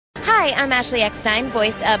Hi, I'm Ashley Eckstein,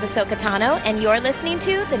 voice of Ahsoka Tano, and you're listening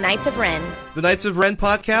to The Knights of Ren. The Knights of Ren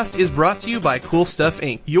podcast is brought to you by Cool Stuff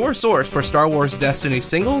Inc., your source for Star Wars Destiny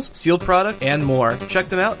singles, sealed product, and more. Check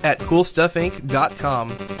them out at coolstuffinc.com.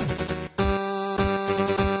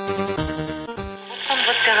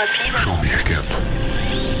 Show me again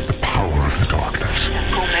the power of the darkness.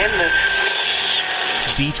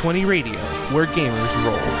 D20 Radio, where gamers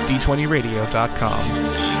roll.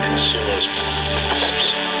 D20radio.com.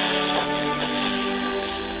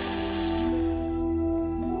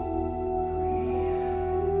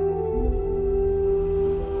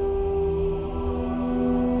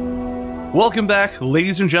 Welcome back,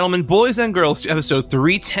 ladies and gentlemen, boys and girls, to episode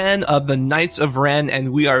 310 of the Knights of Ren,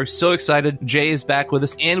 and we are so excited. Jay is back with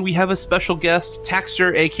us, and we have a special guest,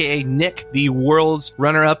 Taxter, aka Nick, the world's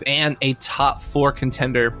runner-up and a top 4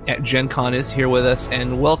 contender at Gen Con, is here with us,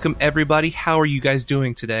 and welcome everybody. How are you guys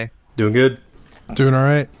doing today? Doing good. Doing all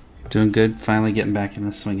right. Doing good. Finally getting back in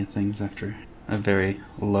the swing of things after a very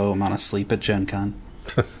low amount of sleep at Gen Con.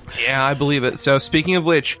 Yeah, I believe it. So speaking of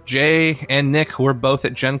which, Jay and Nick were both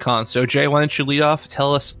at Gen Con. So Jay, why don't you lead off?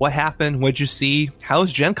 Tell us what happened. What'd you see?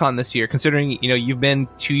 How's Gen Con this year? Considering, you've been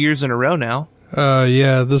 2 years in a row now.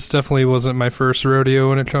 Yeah, this definitely wasn't my first rodeo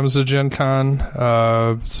when it comes to Gen Con.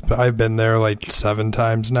 I've been there like 7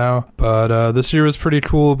 times now, but this year was pretty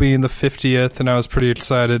cool being the 50th, and I was pretty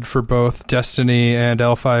excited for both Destiny and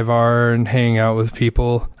L5R and hanging out with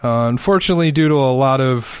people. Unfortunately, due to a lot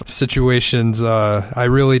of situations, I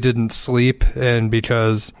really didn't sleep, and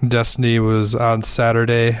because Destiny was on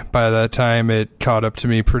Saturday, by that time it caught up to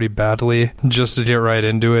me pretty badly. Just to get right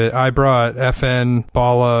into it, I brought FN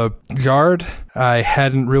Bala Guard. I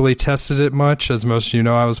hadn't really tested it much. As most of you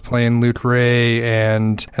know, I was playing Luke Ray,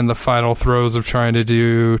 and in the final throes of trying to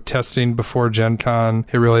do testing before Gen Con,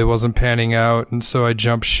 it really wasn't panning out, and so I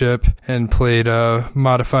jumped ship and played a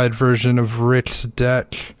modified version of Rick's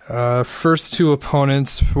deck. First 2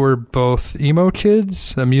 opponents were both emo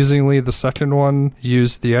kids. Amusingly, the second one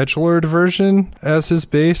used the Edgelord version as his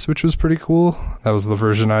base, which was pretty cool. That was the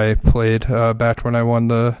version I played back when I won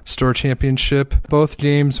the store championship. Both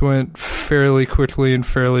games went fairly quickly and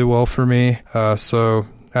fairly well for me. So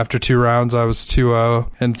after 2 rounds, I was 2-0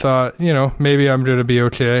 and thought, maybe I'm going to be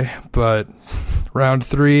okay. But round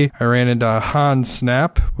 3, I ran into Han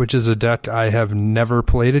Snap, which is a deck I have never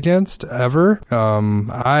played against, ever.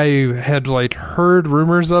 I had, heard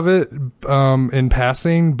rumors of it in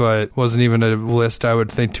passing, but wasn't even a list I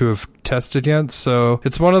would think to have tested against. So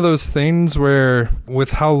it's one of those things where,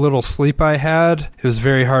 with how little sleep I had, it was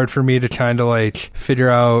very hard for me to kind of, figure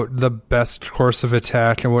out the best course of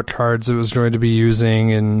attack and what cards it was going to be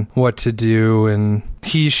using and what to do, and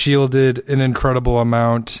he shielded an incredible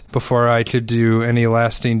amount before I could do any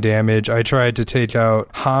lasting damage. I tried to take out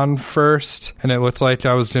Han first, and it looked like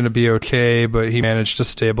I was going to be okay, but he managed to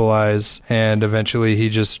stabilize, and eventually he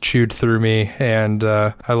just chewed through me, and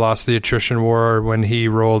I lost the attrition war when he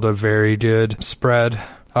rolled a very good spread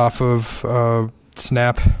off of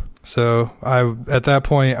Snap. So at that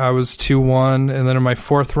point I was 2-1, and then in my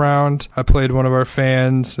 4th round I played one of our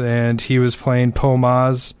fans, and he was playing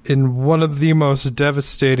Pomaz in one of the most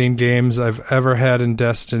devastating games I've ever had in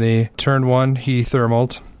Destiny. Turn 1 he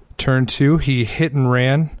thermaled. Turn 2, he hit and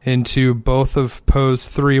ran into both of Poe's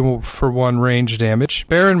 3-for-1 range damage.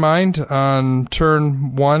 Bear in mind, on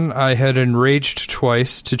turn 1, I had enraged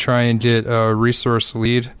twice to try and get a resource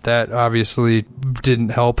lead. That obviously didn't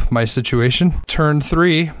help my situation. Turn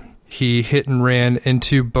 3, he hit and ran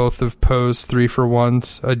into both of Poe's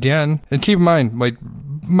 3-for-1s again. And keep in mind,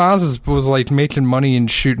 Maz was making money and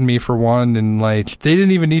shooting me for 1, and they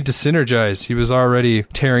didn't even need to synergize. He was already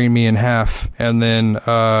tearing me in half. And then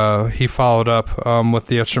he followed up with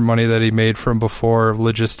the extra money that he made from before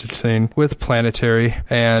logisticsing with Planetary.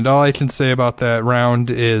 And all I can say about that round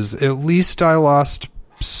is at least I lost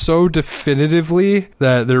so definitively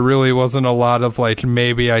that there really wasn't a lot of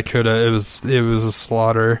maybe I could have. It was a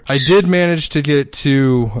slaughter. I did manage to get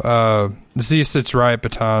to Z6 Riot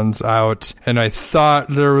Batons out, and I thought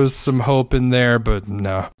there was some hope in there, but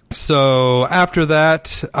no. So after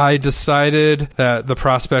that, I decided that the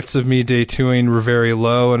prospects of me day 2ing were very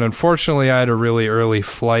low, and unfortunately I had a really early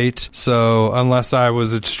flight. So unless I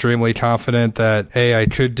was extremely confident that A, I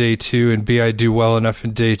could day 2, and B, I'd do well enough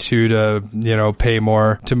in day 2 to, pay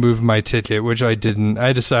more to move my ticket, which I didn't.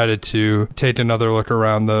 I decided to take another look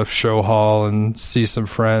around the show hall and see some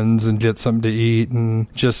friends and get something to eat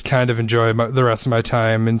and just kind of enjoy the rest of my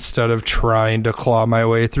time instead of trying to claw my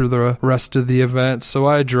way through the rest of the event. So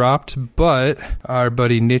I dropped, but our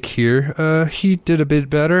buddy Nick here, he did a bit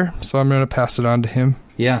better, so I'm going to pass it on to him.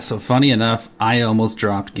 Yeah, so funny enough, I almost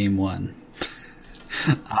dropped game 1.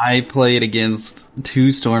 I played against 2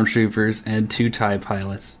 stormtroopers and 2 TIE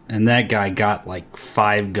pilots, and that guy got like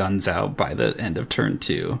 5 guns out by the end of turn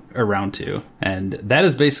 2, or round 2. And that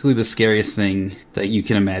is basically the scariest thing that you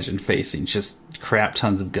can imagine facing, just crap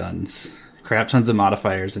tons of guns, crap tons of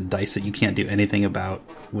modifiers, and dice that you can't do anything about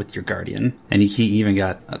with your Guardian. And he even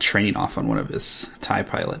got a training off on one of his TIE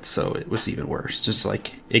pilots, so it was even worse. Just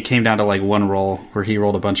like, it came down to like one roll where he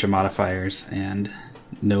rolled a bunch of modifiers and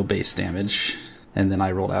no base damage. And then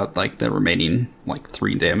I rolled out like the remaining like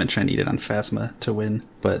 3 damage I needed on Phasma to win.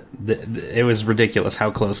 But it was ridiculous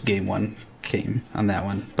how close game 1 came on that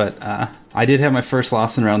one. But I did have my first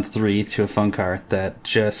loss in round 3 to a Funkar that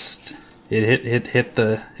just...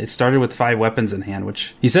 It started with 5 weapons in hand,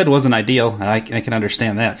 which he said wasn't ideal. I can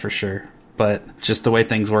understand that for sure. But just the way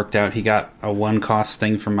things worked out, he got a 1-cost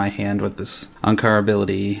thing from my hand with this Ankar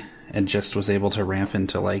ability and just was able to ramp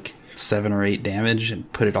into like 7 or 8 damage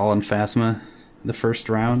and put it all in Phasma the first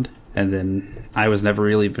round. And then I was never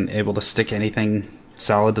really been able to stick anything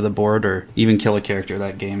solid to the board or even kill a character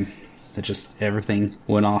that game. It just, everything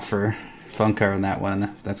went off for Funkar in that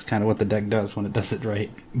one. That's kind of what the deck does when it does it right.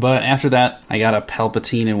 But after that, I got a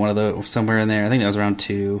Palpatine in one of the, somewhere in there. I think that was round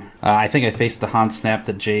 2. I think I faced the Han Snap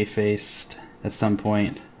that Jay faced at some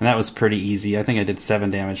point, and that was pretty easy. I think I did 7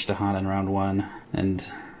 damage to Han in round 1, and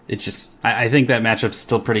it just... I think that matchup's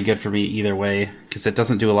still pretty good for me either way, because it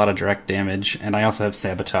doesn't do a lot of direct damage, and I also have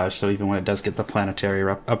Sabotage, so even when it does get the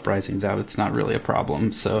planetary uprisings out, it's not really a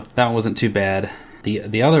problem. So that one wasn't too bad.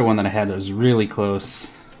 The other one that I had that was really close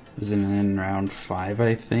was in round 5,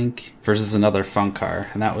 I think, versus another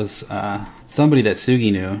Funkar, and that was somebody that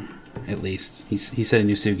Sugi knew, at least. He said he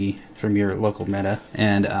knew Sugi from your local meta,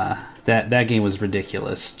 and that game was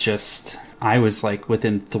ridiculous. Just, I was like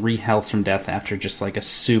within 3 health from death after just like a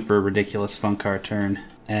super ridiculous Funkar turn,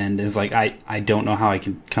 and it's like, I don't know how I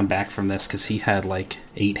can come back from this, because he had like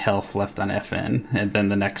 8 health left on FN, and then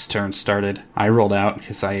the next turn started. I rolled out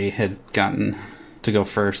because I had gotten to go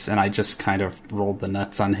first, and I just kind of rolled the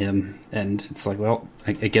nuts on him, and it's like, well,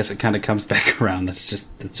 I guess it kind of comes back around. It's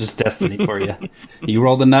just destiny for you. You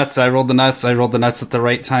roll the nuts, I rolled the nuts, I rolled the nuts at the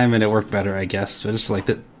right time, and it worked better, I guess. But it's like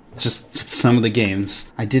that, just some of the games.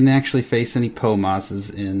 I didn't actually face any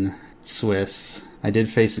Pomazes in Swiss. I did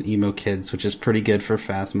face an Emo Kids, which is pretty good for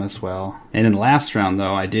Phasma as well. And in the last round,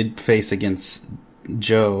 though, I did face against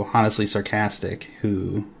Joe, Honestly Sarcastic,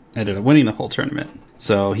 who ended up winning the whole tournament.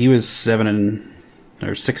 So he was 6-1,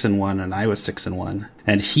 and I was 6-1,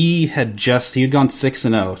 and he had gone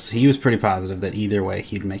 6-0, so he was pretty positive that either way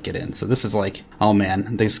he'd make it in. So this is like, oh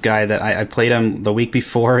man, this guy that I played him the week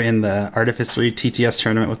before in the Artifice 3 TTS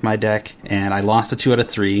tournament with my deck, and I lost a 2 out of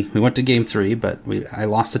 3. We went to game 3, but I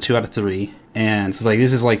lost a 2 out of 3. And so like,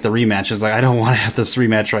 this is like the rematch. It's like, I don't want to have this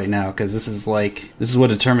rematch right now, because this is what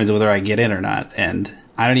determines whether I get in or not. And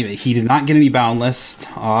he did not get any Boundless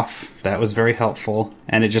off. That was very helpful.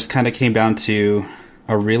 And it just kind of came down to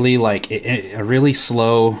a really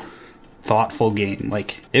slow, thoughtful game.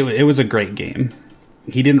 Like, it was a great game.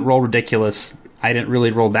 He didn't roll ridiculous. I didn't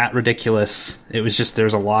really roll that ridiculous. It was just,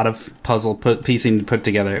 there's a lot of puzzle piecing to put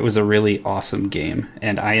together. It was a really awesome game,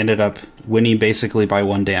 and I ended up winning basically by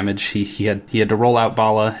 1 damage. He had to roll out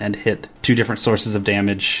Bala and hit 2 different sources of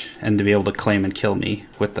damage, and to be able to claim and kill me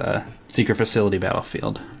with the Secret Facility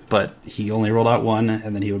Battlefield. But he only rolled out 1,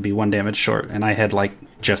 and then he would be 1 damage short, and I had like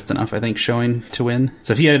just enough, I think, showing to win.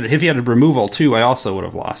 So if he had a removal too, I also would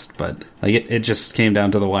have lost. But like, it just came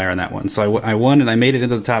down to the wire on that one. So I won, and I made it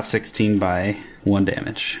into the top 16 by 1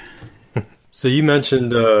 damage. So you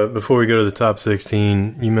mentioned, before we go to the top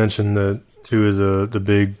 16, you mentioned that 2 of the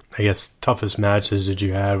big, I guess, toughest matches that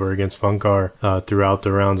you had were against Funkar throughout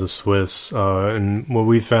the rounds of Swiss. And what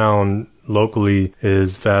we found locally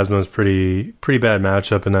is Phasma's pretty bad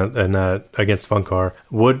matchup in that against Funkar.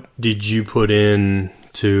 What did you put in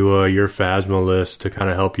to your Phasma list to kind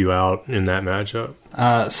of help you out in that matchup?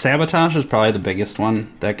 Sabotage is probably the biggest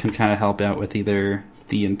one that can kind of help out with either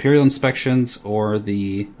the Imperial inspections or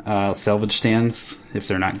the salvage stands if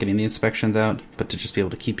they're not getting the inspections out, but to just be able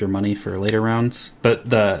to keep your money for later rounds. But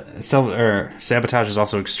the Sabotage is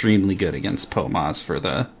also extremely good against Pomaz for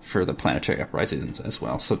the planetary uprisings as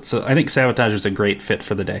well. So I think Sabotage is a great fit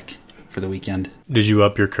for the deck for the weekend. Did you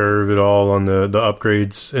up your curve at all on the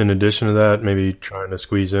upgrades in addition to that? Maybe trying to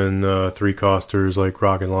squeeze in 3-costers like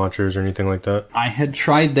rocket launchers or anything like that? I had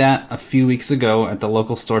tried that a few weeks ago at the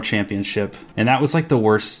local store championship, and that was like the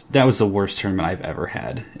worst tournament I've ever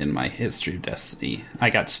had in my history of Destiny. I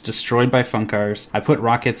got destroyed by Funkars. I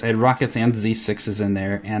had rockets and Z6s in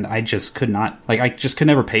there, and I just could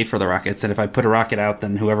never pay for the rockets, and if I put a rocket out,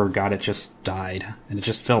 then whoever got it just died, and it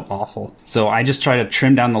just felt awful. So I just tried to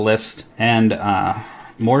trim down the list first. And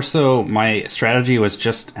more so, my strategy was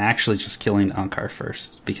just killing Ankar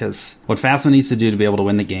first. Because what Phasma needs to do to be able to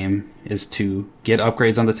win the game is to get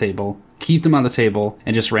upgrades on the table, keep them on the table,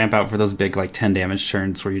 and just ramp out for those big, like, 10 damage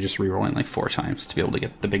turns where you're just rerolling, like, 4 times to be able to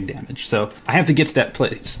get the big damage. So I have to get to that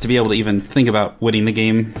place to be able to even think about winning the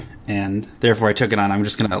game, and therefore I took it on. I'm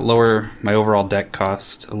just going to lower my overall deck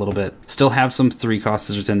cost a little bit. Still have some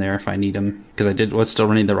 3-costers in there if I need them, because was still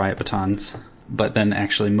running the Riot Batons, but then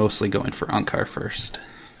actually mostly going for Ankar first.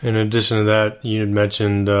 In addition to that, you had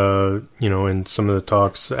mentioned, in some of the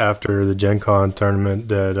talks after the Gen Con tournament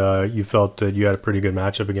that you felt that you had a pretty good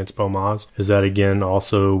matchup against Pomaz. Is that, again,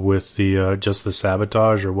 also with the just the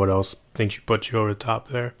Sabotage, or what else thinks you put you over the top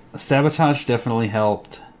there? Sabotage definitely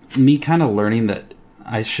helped. Me kind of learning that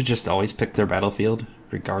I should just always pick their battlefield,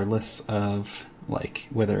 regardless of, like,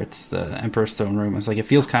 whether it's the Emperor's Throne Room. It's like, it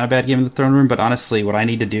feels kind of bad giving the Throne Room, but honestly, what I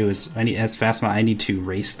need to do is, as Phasma, I need to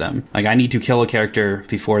race them. Like, I need to kill a character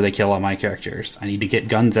before they kill all my characters. I need to get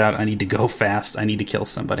guns out, I need to go fast, I need to kill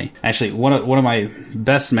somebody. Actually, one of my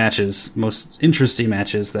best matches, most interesting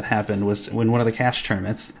matches that happened was when one of the cash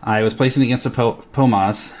tournaments, I was placing against a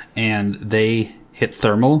Pomaz, and they hit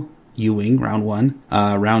Thermal, U-Wing, round 1.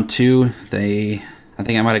 Round 2, I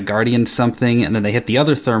think I might have Guardian something, and then they hit the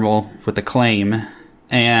other Thermal with the Claim,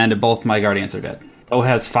 and both my Guardians are dead. O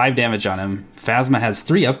has 5 damage on him. Phasma has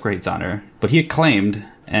 3 upgrades on her, but he had claimed,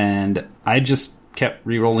 and I just kept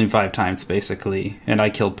re-rolling 5 times, basically, and I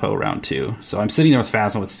killed Poe round 2. So I'm sitting there with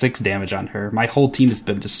Phasma with 6 damage on her. My whole team has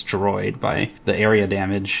been destroyed by the area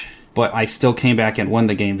damage, but I still came back and won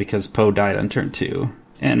the game because Poe died on turn 2.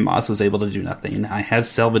 And Maz was able to do nothing. I had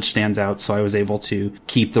salvage stands out, so I was able to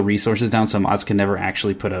keep the resources down so Maz could never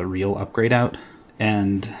actually put a real upgrade out.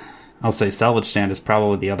 And I'll say salvage stand is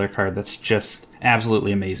probably the other card that's just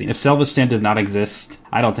absolutely amazing. If salvage stand does not exist,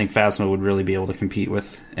 I don't think Phasma would really be able to compete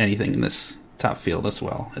with anything in this top field as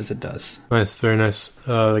well as it does. Nice, very nice.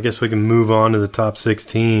 I guess we can move on to the top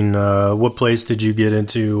 16. What place did you get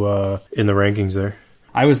into in the rankings there?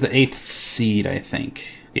 I was the 8th seed, I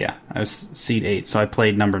think. Yeah, I was seed 8, so I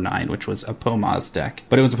played number 9, which was a Pomaz deck.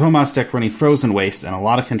 But it was a Pomaz deck running Frozen Waste and a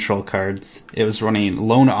lot of control cards. It was running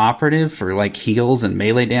Lone Operative for, like, heals and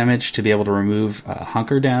melee damage to be able to remove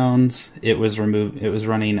hunker downs. It was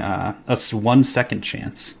running a 1 second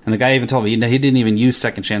chance. And the guy even told me he didn't even use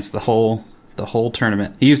second chance the whole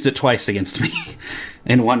tournament. He used it twice against me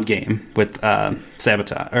in one game with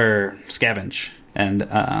Sabotage or Scavenge. And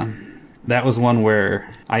that was one where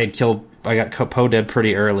I got Poe dead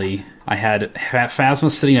pretty early. I had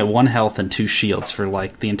Phasma sitting at 1 health and 2 shields for,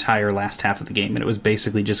 like, the entire last half of the game, and it was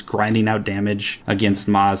basically just grinding out damage against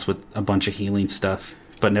Maz with a bunch of healing stuff,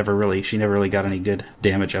 but she never really got any good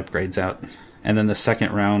damage upgrades out. And then the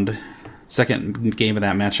second game of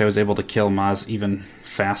that match, I was able to kill Maz even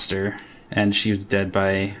faster, and she was dead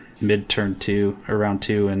by mid-turn 2, or round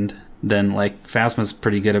 2, and then, like, Phasma's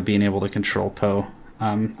pretty good at being able to control Poe.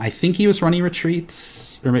 I think he was running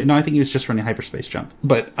retreats. I think he was just running hyperspace jump.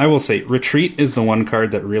 But I will say, retreat is the one card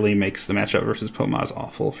that really makes the matchup versus Pomaz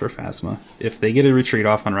awful for Phasma. If they get a retreat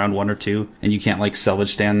off on round 1 or 2, and you can't, like,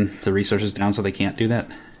 salvage stand the resources down so they can't do that,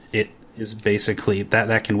 it is basically,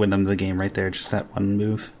 that can win them the game right there, just that one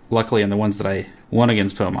move. Luckily, in the ones that I won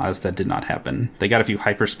against Pomaz, that did not happen. They got a few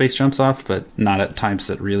hyperspace jumps off, but not at times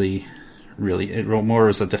that really, it more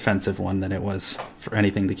was a defensive one than it was for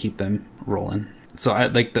anything to keep them rolling. So I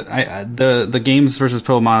like the games versus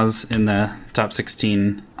Pomaz in the top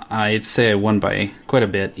 16. I'd say I won by quite a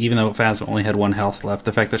bit, even though Phasma only had 1 health left.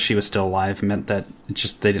 The fact that she was still alive meant that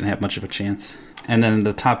they didn't have much of a chance. And then in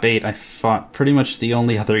the top 8, I fought pretty much the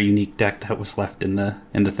only other unique deck that was left in the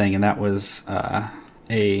thing, and that was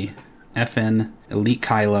a FN Elite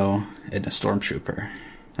Kylo and a Stormtrooper.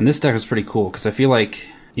 And this deck was pretty cool because I feel like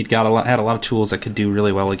it had a lot of tools that could do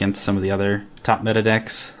really well against some of the other top meta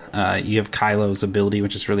decks. You have Kylo's ability,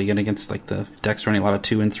 which is really good against, like, the decks running a lot of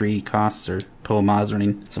 2 and 3 costs, or Pomaz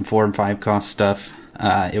running some 4 and 5 cost stuff.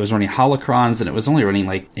 It was running holocrons, and it was only running,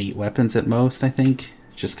 like, 8 weapons at most, I think.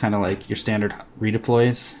 Just kind of like your standard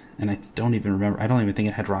redeploys. And I don't even think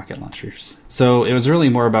it had rocket launchers. So it was really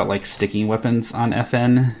more about, like, sticking weapons on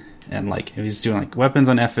FN. And, like, it was doing, like, weapons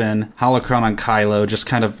on FN, holocron on Kylo, just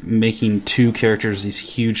kind of making 2 characters these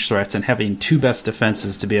huge threats and having 2 best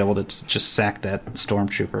defenses to be able to just sack that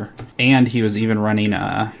Stormtrooper. And he was even running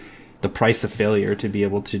the price of failure to be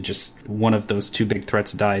able to just, one of those 2 big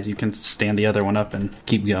threats dies, you can stand the other one up and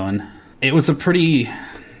keep going. It was a pretty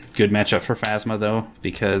good matchup for Phasma, though,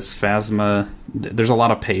 because Phasma, there's a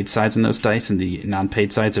lot of paid sides in those dice, and the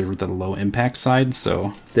non-paid sides are the low-impact sides,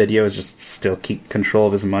 so the idea was just still keep control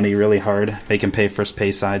of his money really hard, make him pay for his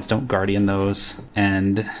pay sides, don't Guardian those,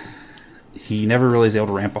 and he never really was able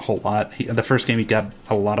to ramp a whole lot. The first game, he got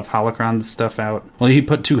a lot of holocron stuff out. Well, he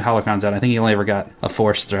put 2 holocrons out. I think he only ever got a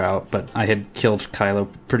force throw out, but I had killed Kylo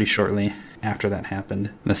pretty shortly after that happened.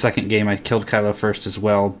 In the second game, I killed Kylo first as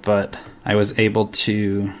well, but I was able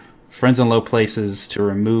to friends in low places to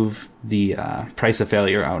remove the price of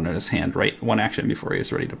failure out in his hand right one action before he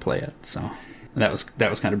was ready to play it. So that was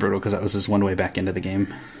kind of brutal because that was his one way back into the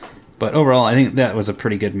game. But overall, I think that was a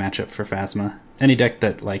pretty good matchup for Phasma. Any deck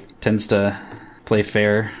that tends to play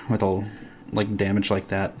fair with damage like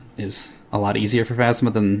that is a lot easier for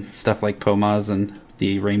Phasma than stuff like Pomaz and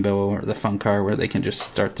the Rainbow or the Funkar, where they can just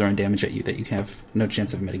start throwing damage at you that you have no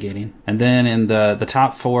chance of mitigating. And then in the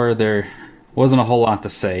top 4, there wasn't a whole lot to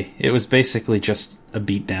say. It was basically just a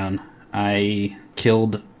beatdown. I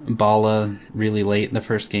killed Bala really late in the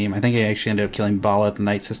first game. I think I actually ended up killing Bala, the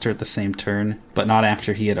Night Sister, at the same turn, but not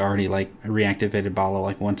after he had already reactivated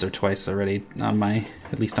Bala once or twice already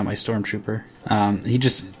at least on my Stormtrooper.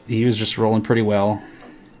 He was just rolling pretty well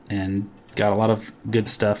and got a lot of good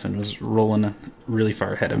stuff and was rolling really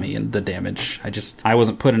far ahead of me in the damage. I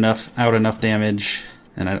wasn't putting enough damage,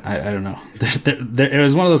 and I don't know. It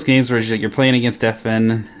was one of those games where you're playing against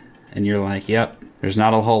FN and you're like, yep, there's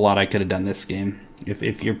not a whole lot I could have done this game.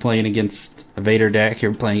 If you're playing against a Vader deck,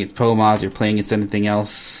 you're playing against Pomaz, you're playing against anything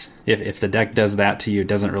else, if the deck does that to you, it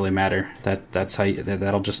doesn't really matter. That's how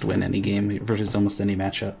that'll just win any game versus almost any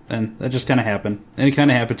matchup. And that just kind of happened. And it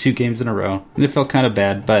kind of happened 2 games in a row. And it felt kind of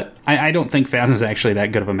bad, but I don't think Phasma's actually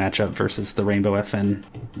that good of a matchup versus the Rainbow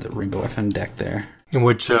FN deck there. And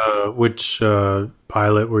which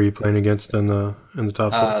pilot were you playing against in the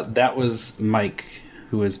top 4? That was Mike,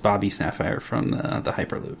 who was Bobby Sapphire from the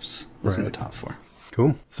Hyperloops. Was in the top 4.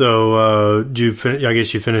 Cool. So, I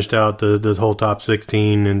guess you finished out the whole top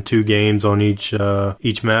 16 in 2 games on each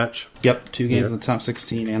match? Yep, 2 games in the top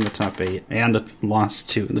 16 and the top 8, and lost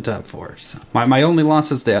 2 in the top 4. So my only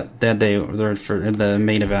losses that day in the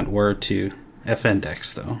main event were to FN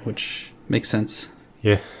decks, though, which makes sense.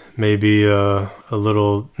 Yeah. Maybe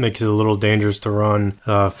makes it a little dangerous to run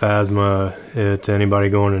Phasma to anybody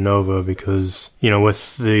going to Nova, because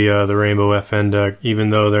with the Rainbow FN deck, even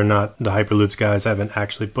though they're not, the Hyperloops guys haven't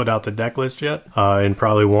actually put out the deck list yet, and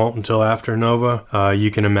probably won't until after Nova.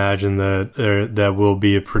 You can imagine that will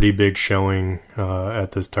be a pretty big showing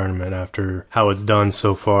at this tournament after how it's done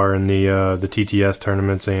so far in the TTS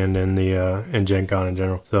tournaments and in Gen Con in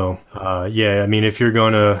general. So I mean, if you're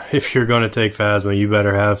gonna take Phasma, you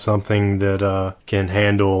better have something that can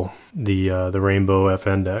handle the Rainbow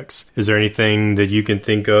FN decks. Is there anything that you can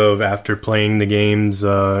think of after playing the games,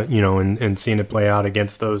 and seeing it play out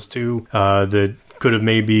against those 2 that could have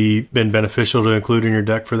maybe been beneficial to include in your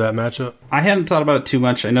deck for that matchup? I hadn't thought about it too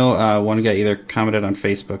much. I know one guy either commented on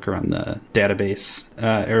Facebook or on the database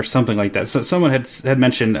or something like that. So someone had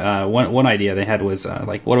mentioned one idea they had was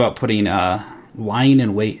what about putting lying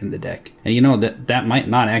in wait in the deck? And that might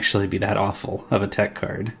not actually be that awful of a tech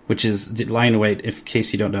card, which is lying in wait, in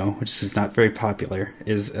case you don't know, which is not very popular,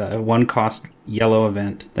 is a 1-cost yellow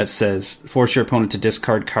event that says force your opponent to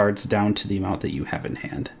discard cards down to the amount that you have in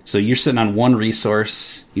hand. So you're sitting on 1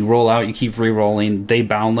 resource, you roll out, you keep re-rolling, they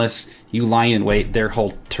boundless, you lie in wait, their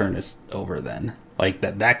whole turn is over then.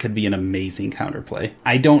 That could be an amazing counterplay.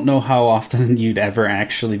 I don't know how often you'd ever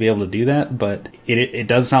actually be able to do that, but it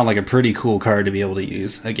does sound like a pretty cool card to be able to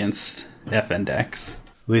use against FN decks.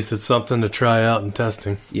 At least it's something to try out in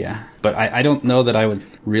testing. Yeah, but I don't know that I would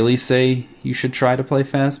really say you should try to play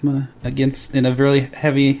Phasma in a really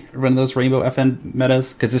heavy run of those Rainbow FN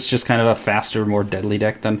metas, because it's just kind of a faster, more deadly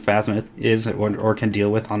deck than Phasma is or can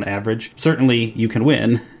deal with on average. Certainly, you can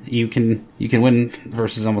win. You can win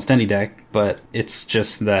versus almost any deck, but it's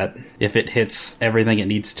just that if it hits everything it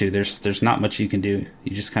needs to, there's not much you can do.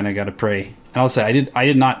 You just kind of got to pray. And I'll say I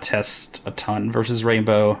did not test a ton versus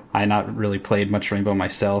Rainbow. I not really played much Rainbow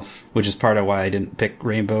myself, which is part of why I didn't pick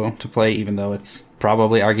Rainbow to play, even though it's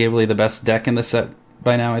probably arguably the best deck in the set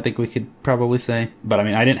by now, I think we could probably say. But I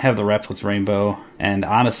mean, I didn't have the reps with Rainbow, and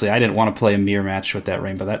honestly, I didn't want to play a mirror match with that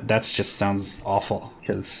Rainbow. That's just sounds awful,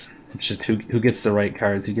 because it's just who gets the right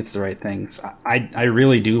cards, who gets the right things. I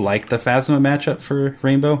really do like the Phasma matchup for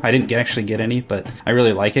Rainbow. I didn't actually get any, but I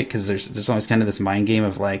really like it because there's always kind of this mind game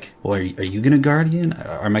of well, are you going to Guardian?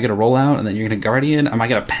 Or am I going to roll out and then you're going to Guardian? Am I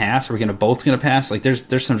going to pass? Are we both going to pass?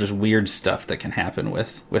 There's some just weird stuff that can happen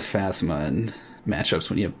with Phasma and matchups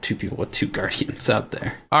when you have 2 people with 2 Guardians out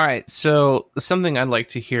there. All right, so something I'd like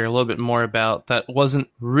to hear a little bit more about that wasn't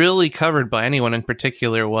really covered by anyone in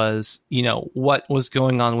particular was, what was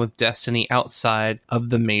going on with Destiny outside of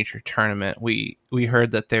the major tournament. We we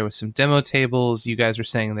heard that there was some demo tables. You guys were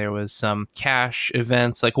saying there was some cash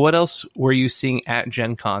events. Like, what else were you seeing at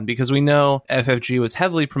Gen Con? Because we know FFG was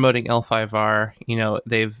heavily promoting L5R. You know,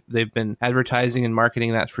 they've been advertising and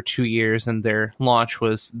marketing that for 2 years, and their launch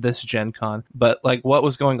was this Gen Con. But like, what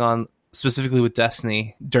was going on specifically with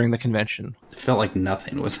Destiny during the convention? It felt like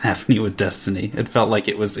nothing was happening with Destiny. It felt like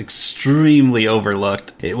it was extremely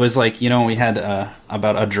overlooked. It was like, you know, we had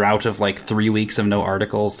about a drought of like 3 weeks of no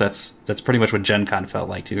articles. That's pretty much what Gen Con felt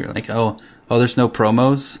like too. You're like, oh, there's no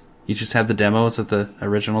promos? You just have the demos of the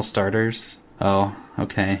original starters? Oh,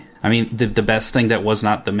 okay. I mean, the best thing that was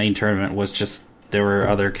not the main tournament was just there were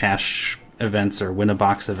other cash events or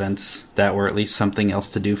win-a-box events that were at least something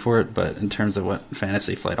else to do for it, but in terms of what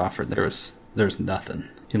Fantasy Flight offered, there's nothing.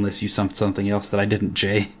 Unless you something else that I didn't,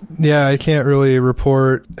 Jay. Yeah, I can't really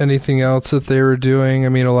report anything else that they were doing. I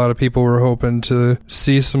mean, a lot of people were hoping to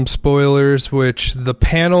see some spoilers, which the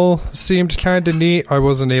panel seemed kind of neat. I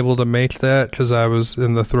wasn't able to make that because I was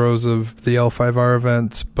in the throes of the L5R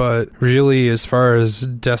events, but really, as far as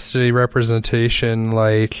Destiny representation,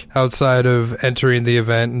 like, outside of entering the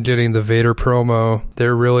event and getting the Vader promo,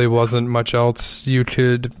 there really wasn't much else you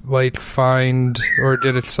could, like, find or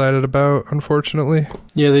get excited about, unfortunately.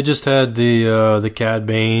 Yeah, they just had the Cad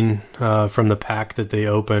Bane from the pack that they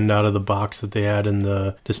opened out of the box that they had in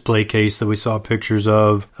the display case that we saw pictures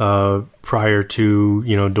of prior to,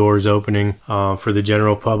 you know, doors opening for the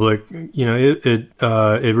general public. You know,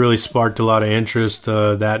 it really sparked a lot of interest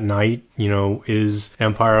that night. You know, is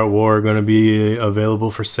Empire at War going to be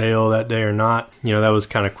available for sale that day or not? You know, that was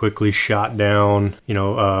kind of quickly shot down. You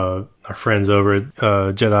know, our friends over at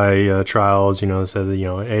Jedi Trials, you know, said that, you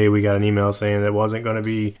know, hey, we got an email saying that it wasn't going to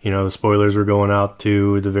be, you know, the spoilers were going out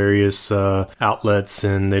to the various outlets,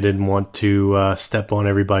 and they didn't want to step on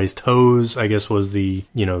everybody's toes, I guess was the,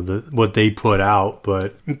 you know, what they put out.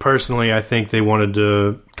 But personally, I think they wanted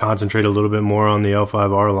to concentrate a little bit more on the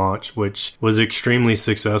L5R launch, which was extremely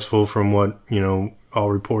successful from what, you know, all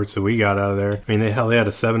reports that we got out of there. I mean, they had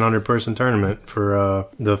a 700 person tournament for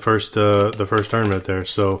the first tournament there.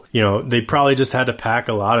 So, you know, they probably just had to pack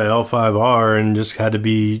a lot of L5R and just had to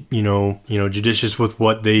be, you know, judicious with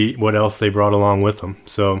what else they brought along with them.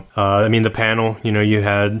 So, I mean, the panel, you know, you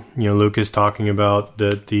had, you know, Lucas talking about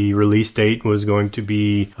that the release date was going to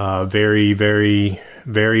be very, very,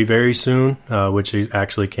 very, very soon, which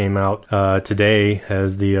actually came out today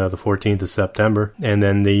as the 14th of September. And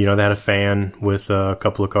then they had a fan with a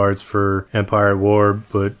couple of cards for Empire at War,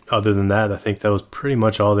 but other than that, I think that was pretty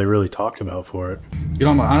much all they really talked about for it. You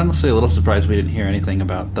know, I'm honestly a little surprised we didn't hear anything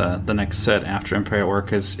about the next set after Empire at War,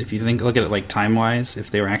 because if you look at it like time-wise, if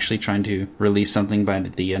they were actually trying to release something by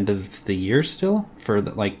the end of the year still, for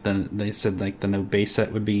they said the no base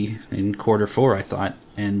set would be in Q4, I thought.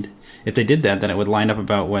 And if they did that, then it would line up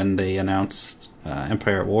about when they announced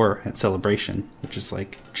Empire at War at Celebration, which is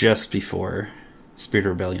like just before Spirit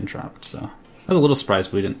of Rebellion dropped. So I was a little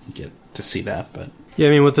surprised we didn't get to see that. But yeah,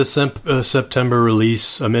 I mean, with the September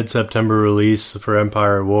release, a mid-September release for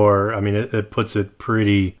Empire at War, I mean, it puts it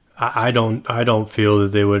pretty. I don't feel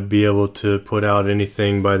that they would be able to put out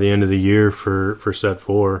anything by the end of the year for Set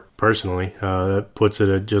 4. Personally, that puts it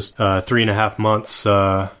at just 3.5 months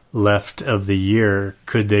left of the year.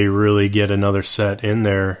 Could they really get another set in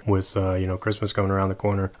there with Christmas coming around the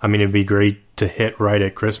corner? I mean, it'd be great to hit right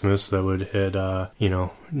at Christmas. That would hit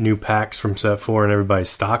new packs from Set 4 and everybody's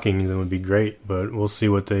stockings. That would be great, but we'll see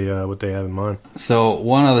what they have in mind. So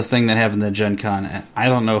one other thing that happened at Gen Con, I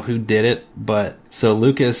don't know who did it, but so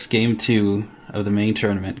Lucas, game 2 of the main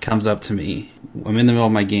tournament, comes up to me. I'm in the middle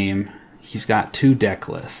of my game. He's got 2 deck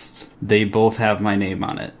lists. They both have my name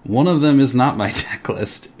on it. One of them is not my deck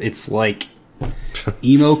list. It's like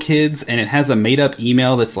emo kids, and it has a made-up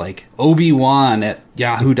email that's like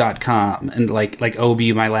Obi-Wan@yahoo.com, and like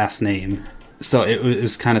Obee, my last name. So it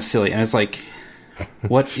was kind of silly, and it's like,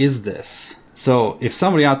 what is this? So if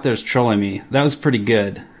somebody out there is trolling me, that was pretty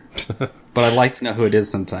good. But I'd like to know who it is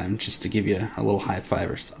sometime, just to give you a little high five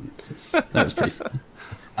or something. That was pretty fun.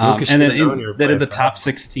 And then in the top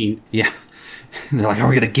 16, yeah, they're like, "Oh,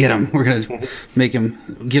 we're gonna get him. We're gonna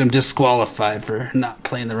get him disqualified for not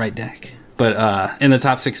playing the right deck." But in the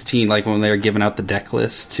top 16, like when they were giving out the deck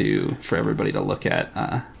list for everybody to look at,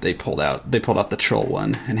 they pulled out the troll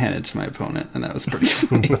one and handed it to my opponent, and that was pretty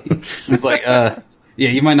funny. It's like, yeah,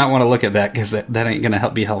 you might not want to look at that because that ain't gonna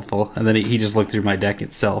be helpful. And then he just looked through my deck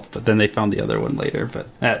itself, but then they found the other one later. But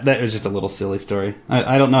that was just a little silly story.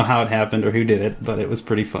 I don't know how it happened or who did it, but it was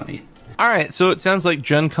pretty funny. All right, so it sounds like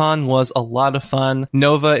Gen Con was a lot of fun.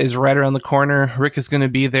 Nova is right around the corner. Rick is going to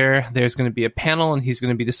be there. There's going to be a panel, and he's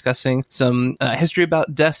going to be discussing some history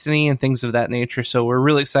about Destiny and things of that nature. So we're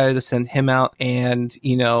really excited to send him out and,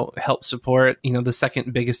 help support, the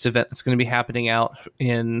second biggest event that's going to be happening out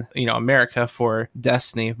in, America for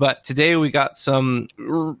Destiny. But today we got a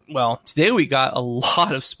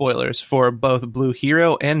lot of spoilers for both Blue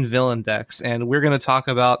Hero and Villain decks, and we're going to talk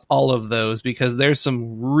about all of those because there's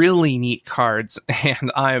some really neat cards,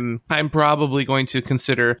 and I'm probably going to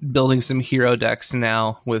consider building some hero decks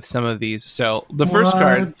now with some of these. So the first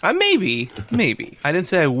card, maybe. I didn't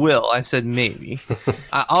say I will. I said maybe.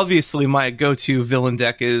 Obviously, my go-to villain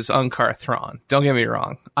deck is Unkar Thrawn. Don't get me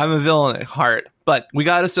wrong. I'm a villain at heart. But we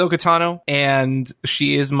got Ahsoka Tano, and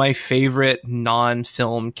she is my favorite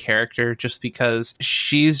non-film character just because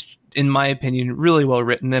she's, in my opinion, really well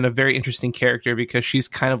written and a very interesting character because she's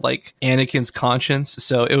kind of like Anakin's conscience.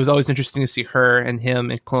 So it was always interesting to see her and him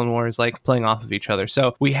in Clone Wars like playing off of each other.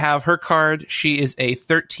 So we have her card. She is a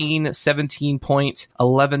 13, 17 point,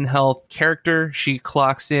 11 health character. She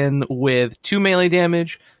clocks in with 2 melee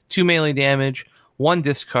damage, 1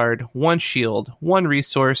 discard, 1 shield, 1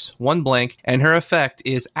 resource, 1 blank, and her effect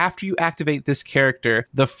is after you activate this character,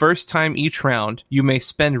 the first time each round, you may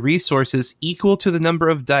spend resources equal to the number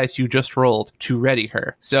of dice you just rolled to ready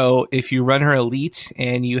her. So if you run her elite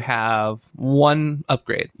and you have 1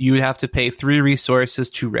 upgrade, you would have to pay 3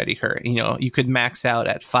 resources to ready her. You could max out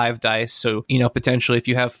at 5 dice. So, potentially if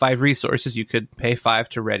you have 5 resources, you could pay 5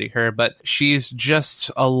 to ready her, but she's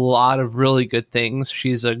just a lot of really good things.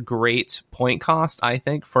 She's a great point cost, I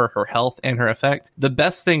think, for her health and her effect. The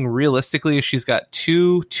best thing realistically is she's got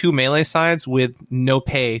two melee sides with no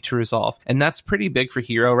pay to resolve. And that's pretty big for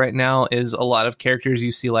hero right now. Is a lot of characters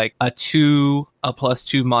you see like a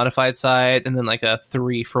 +2 modified side and then like a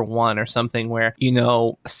 3 for 1 or something where,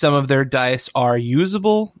 some of their dice are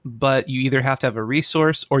usable, but you either have to have a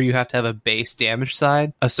resource or you have to have a base damage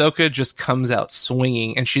side. Ahsoka just comes out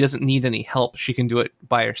swinging and she doesn't need any help. She can do it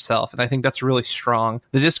by herself. And I think that's really strong.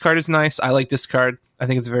 The discard is nice. I like discard. I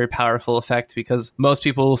think it's a very powerful effect because most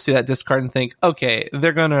people will see that discard and think, okay,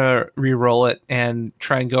 they're going to re-roll it and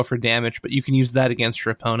try and go for damage, but you can use that against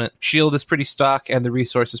your opponent. Shield is pretty stock and the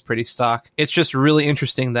resource is pretty stock. It's just really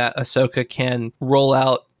interesting that Ahsoka can roll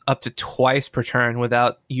out up to twice per turn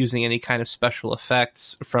without using any kind of special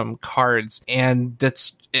effects from cards. And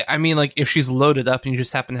that's, if she's loaded up and you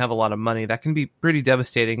just happen to have a lot of money, that can be pretty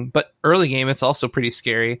devastating. But early game, it's also pretty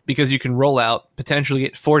scary because you can roll out, potentially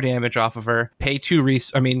get 4 damage off of her, pay 2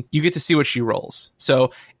 you get to see what she rolls.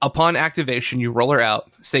 So upon activation, you roll her out,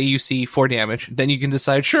 say you see 4 damage, then you can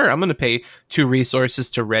decide, sure, I'm going to pay 2 resources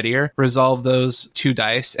to ready her, resolve those 2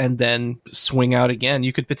 dice, and then swing out again.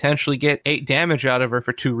 You could potentially get 8 damage out of her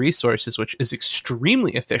for 2 resources, which is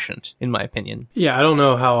extremely efficient, in my opinion. Yeah, I don't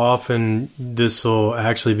know how often this will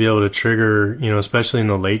actually be able to trigger, especially in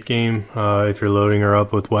the late game, if you're loading her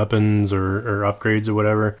up with weapons or upgrades or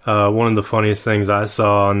whatever. One of the funniest things I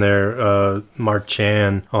saw on there, Mark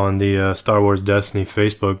Chan on the Star Wars Destiny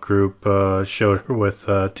Facebook group showed her with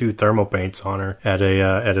 2 thermal paints on her at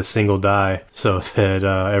a single die, so that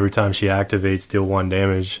every time she activates, deal 1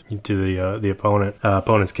 damage to the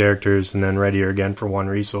opponent's characters, and then ready her again for 1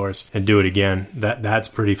 resource and do it again. That's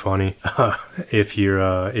pretty funny if you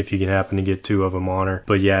can happen to get 2 of them on her.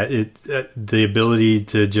 But yeah, the ability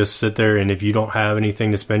to just sit there and if you don't have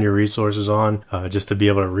anything to spend your resources on, just to be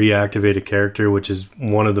able to reactivate a character, which is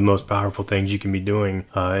one of the most powerful things you can be doing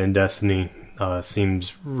in Destiny.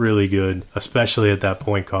 Seems really good, especially at that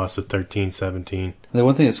point cost of 13, 17. The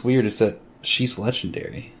one thing that's weird is that she's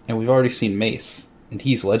legendary, and we've already seen Mace, and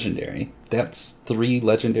he's legendary. That's 3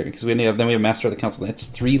 legendary, because we have Master of the Council. That's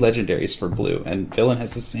 3 legendaries for Blue, and Villain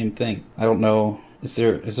has the same thing. I don't know. Is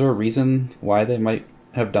there a reason why they might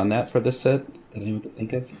have done that for this set that anyone could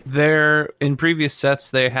think of? In previous sets,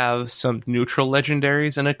 they have some neutral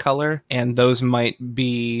legendaries in a color, and those might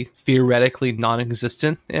be theoretically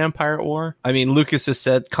non-existent in Empire at War. Lucas has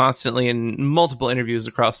said constantly in multiple interviews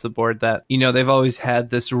across the board that, they've always had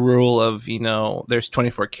this rule of, there's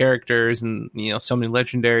 24 characters and, so many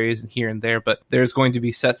legendaries and here and there, but there's going to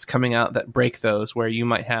be sets coming out that break those, where you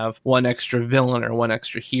might have 1 extra villain or 1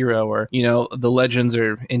 extra hero, or, the legends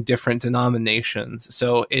are in different denominations.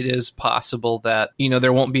 So it is possible that,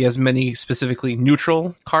 there won't be as many specifically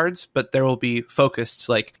neutral cards, but there will be focused,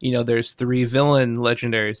 like, there's 3 villain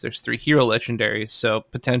legendaries, there's 3 hero legendaries, so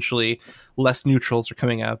potentially less neutrals are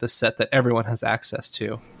coming out of this set that everyone has access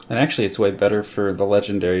to. And actually, it's way better for the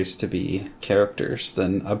legendaries to be characters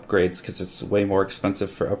than upgrades, because it's way more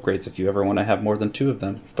expensive for upgrades if you ever want to have more than 2 of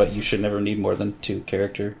them, but you should never need more than 2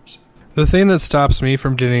 characters. The thing that stops me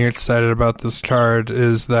from getting excited about this card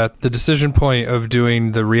is that the decision point of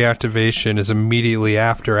doing the reactivation is immediately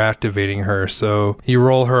after activating her. So you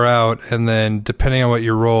roll her out, and then depending on what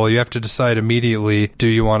you roll, you have to decide immediately, do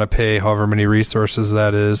you want to pay however many resources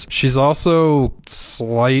that is. She's also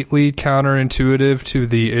slightly counterintuitive to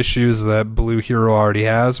the issues that blue hero already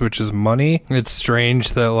has, which is money. It's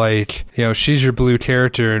strange that, like, you know, she's your blue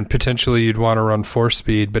character and potentially you'd want to run force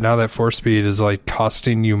speed, but now that force speed is like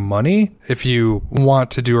costing you money if you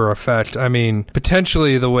want to do her effect. I mean,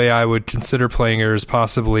 potentially the way I would consider playing her is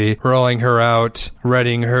possibly rolling her out,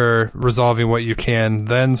 readying her, resolving what you can,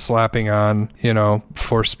 then slapping on, you know,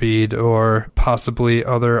 force speed or possibly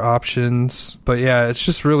other options. But yeah, it's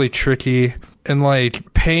just really tricky. And,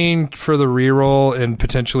 like, paying for the reroll and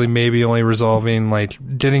potentially maybe only resolving, like,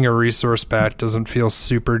 getting a resource back doesn't feel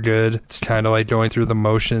super good. It's kind of like going through the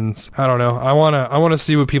motions. I don't know. I want to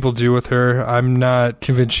see what people do with her. I'm not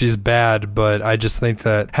convinced she's bad, but I just think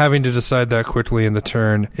that having to decide that quickly in the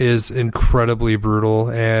turn is incredibly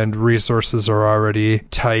brutal, and resources are already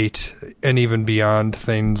tight, and even beyond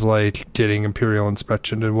things like getting Imperial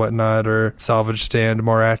Inspection and whatnot, or Salvage Stand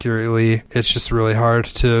more accurately. It's just really hard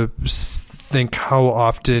to think how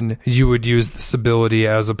often you would use this ability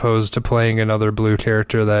as opposed to playing another blue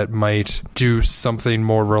character that might do something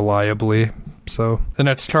more reliably. So the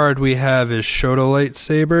next card we have is Shoto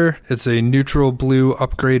Lightsaber. It's a neutral blue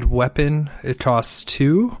upgrade weapon. It costs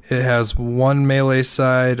 2. It has 1 melee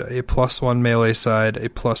side, a +1 melee side, a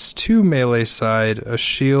 +2 melee side, a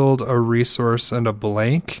shield, a resource, and a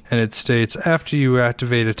blank. And it states, after you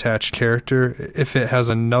activate attached character, if it has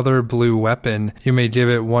another blue weapon, you may give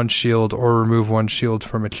it 1 shield or remove 1 shield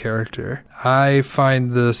from a character. I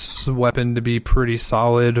find this weapon to be pretty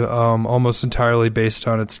solid, almost entirely based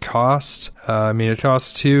on its cost. I mean, it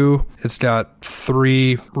costs 2. It's got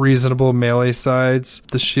 3 reasonable melee sides.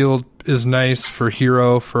 The shield is nice for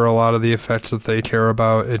hero for a lot of the effects that they care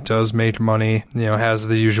about. It does make money, you know, has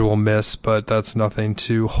the usual miss, but that's nothing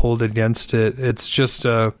to hold against it. It's just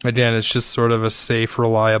again, it's just sort of a safe,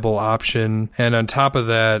 reliable option. And on top of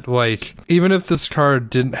that, like, even if this card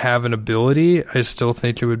didn't have an ability, I still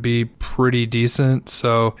think it would be pretty decent.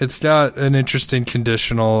 So it's got an interesting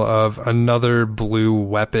conditional of another blue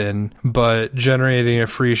weapon, but generating a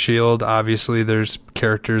free shield. Obviously there's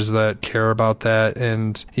characters that care about that,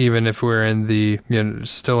 and even if we're in the, you know,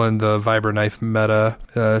 still in the Vibra Knife meta,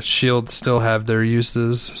 shields still have their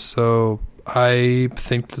uses. So I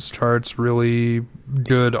think this card's really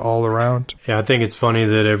good all around. Yeah, I think it's funny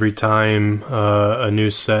that every time a new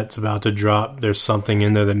set's about to drop, there's something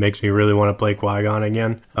in there that makes me really want to play Qui-Gon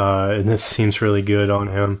again. And this seems really good on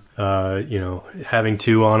him. You know, having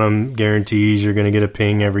 2 on him guarantees you're going to get a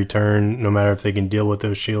ping every turn, no matter if they can deal with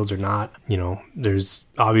those shields or not. You know, there's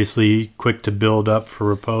obviously quick to build up for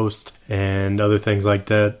riposte and other things like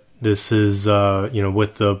that. This is, you know,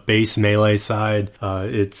 with the base melee side,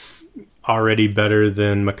 it's already better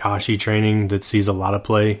than Makashi training that sees a lot of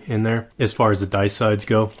play in there. As far as the dice sides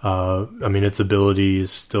go, I mean, its ability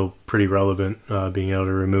is still pretty relevant, being able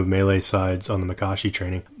to remove melee sides on the Makashi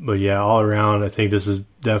training. But yeah, all around, I think this is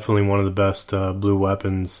definitely one of the best blue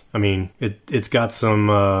weapons. I mean, it's got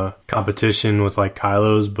some competition with like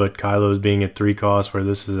Kylo's, but Kylo's being at 3 cost where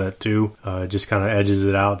this is at 2, just kind of edges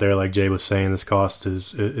it out there. Like Jay was saying, this cost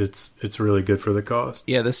is it's really good for the cost.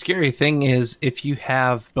 Yeah, the scary thing is if you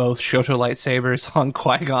have both Shoto lightsabers on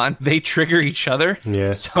Qui-Gon, they trigger each other.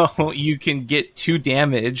 Yeah. So you can get 2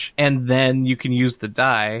 damage and then you can use the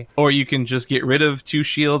die, or you can just get rid of 2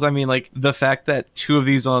 shields. I mean, like, the fact that 2 of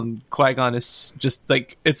these on Qui-Gon is just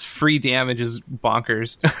like, it's free damage is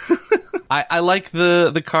bonkers. I like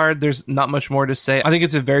the card. There's not much more to say. I think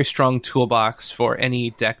it's a very strong toolbox for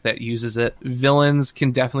any deck that uses it. Villains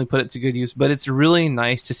can definitely put it to good use, but it's really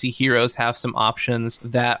nice to see heroes have some options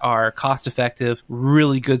that are cost effective,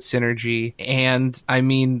 really good synergy. And I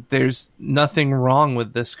mean, there's nothing wrong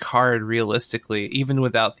with this card realistically, even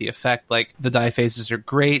without the effect. Like, the die phases are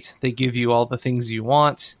great. They give you all the things you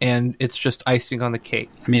want, and it's just icing on the cake.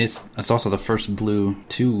 I mean, it's also the first blue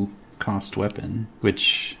 2 cost weapon,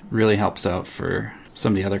 which really helps out for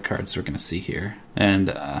some of the other cards we're going to see here. And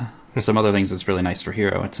some other things that's really nice for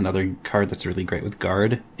hero. It's another card that's really great with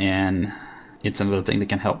guard, and it's another thing that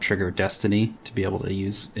can help trigger Destiny to be able to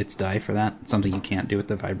use its die for that. Something you can't do with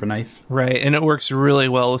the Vibra Knife. Right, and it works really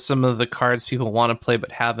well with some of the cards people want to play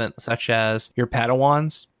but haven't, such as your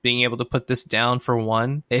Padawans. being able to put this down for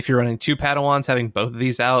one. If you're running 2 Padawans, having both of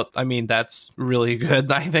these out, I mean, that's really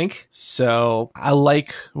good, I think. So I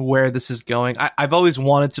like where this is going. I've always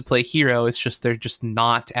wanted to play hero. It's just they're just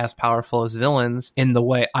not as powerful as villains in the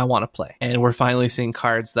way I want to play. And we're finally seeing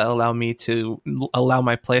cards that allow me to allow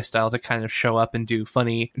my playstyle to kind of show up and do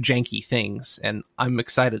funny, janky things. And I'm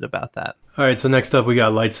excited about that. All right, so next up we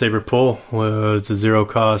got Lightsaber Pull. It's a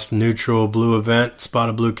 0-cost neutral blue event. Spot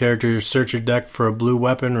a blue character, search your deck for a blue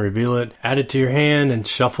weapon, reveal it, add it to your hand, and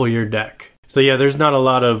shuffle your deck. So yeah, there's not a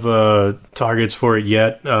lot of targets for it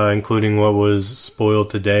yet, including what was spoiled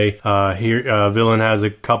today. Villain has a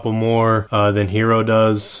couple more than Hero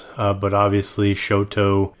does, but obviously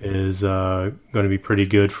Shoto is going to be pretty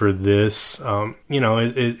good for this.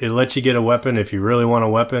 It lets you get a weapon if you really want a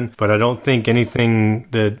weapon, but I don't think anything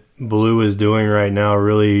that Blue is doing right now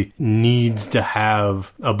really needs to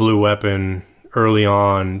have a blue weapon early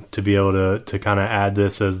on to be able to kind of add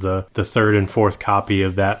this as the third and fourth copy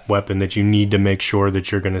of that weapon that you need to make sure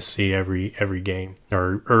that you're going to see every game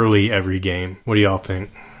or early every game. What do y'all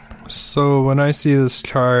think? So when I see this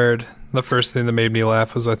card, the first thing that made me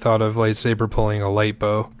laugh was I thought of Lightsaber Pulling a light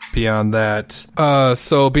bow. Beyond that,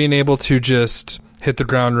 so being able to just hit the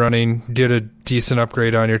ground running, get a decent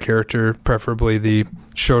upgrade on your character, preferably the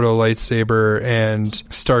Shoto lightsaber, and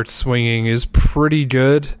start swinging is pretty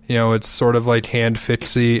good. You know, it's sort of like hand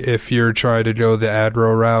fixy if you're trying to go the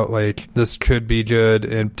aggro route. Like, this could be good,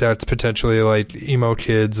 and that's potentially like emo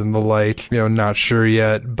kids and the like. You know, not sure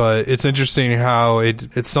yet, but it's interesting how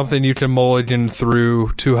it's something you can mulligan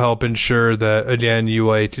through to help ensure that, again, you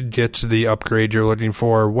like get to the upgrade you're looking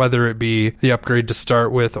for, whether it be the upgrade to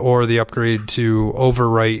start with or the upgrade to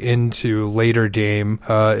overwrite into later game.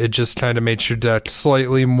 It just kind of makes your deck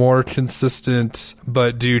slightly more consistent,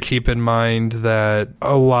 but do keep in mind that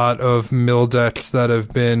a lot of mill decks that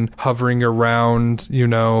have been hovering around, you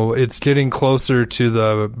know, it's getting closer to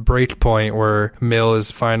the break point where mill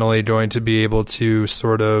is finally going to be able to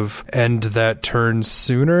sort of end that turn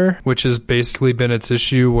sooner, which has basically been its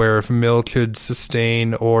issue, where if mill could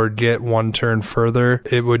sustain or get one turn further,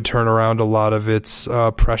 it would turn around a lot of its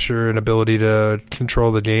pressure and ability to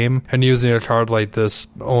control the game, and using a card like this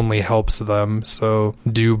only helps them, so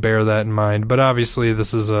do bear that in mind. But obviously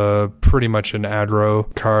this is a pretty much an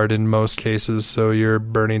aggro card in most cases, so you're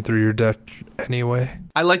burning through your deck anyway.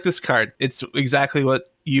 I like this card. It's exactly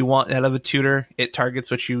what you want out of a tutor. It targets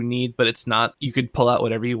what you need, but it's not, you could pull out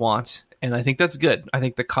whatever you want. And I think that's good. I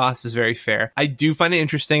think the cost is very fair. I do find it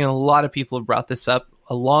interesting, and a lot of people have brought this up.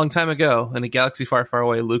 A long time ago, in a galaxy far, far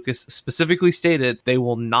away, Lucas specifically stated they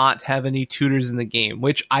will not have any tutors in the game,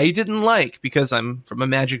 which I didn't like because I'm from a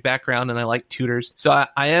Magic background and I like tutors. So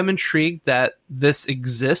I am intrigued that this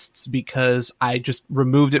exists, because I just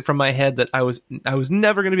removed it from my head that I was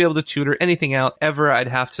never going to be able to tutor anything out ever. I'd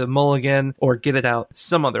have to mulligan or get it out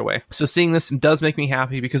some other way. So seeing this does make me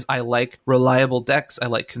happy, because I like reliable decks. I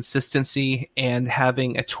like consistency, and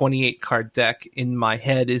having a 28 card deck in my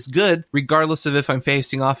head is good, regardless of if I'm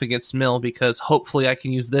facing off against mill, because hopefully I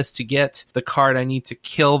can use this to get the card I need to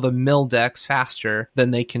kill the mill decks faster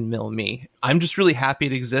than they can mill me. I'm just really happy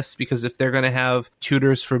it exists, because if they're going to have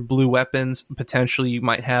tutors for blue weapons, potentially you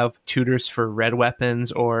might have tutors for red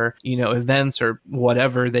weapons, or, you know, events or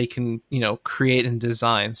whatever they can, you know, create and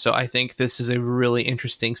design. So I think this is a really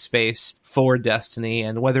interesting space for Destiny,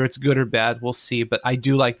 and whether it's good or bad, we'll see. But I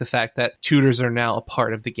do like the fact that tutors are now a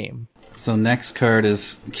part of the game. So next card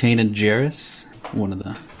is Kanan Jarrus, one of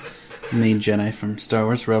the main Jedi from Star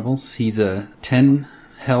Wars Rebels. He's a 10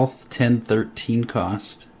 health, 10/13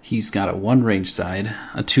 cost. He's got a 1 range side,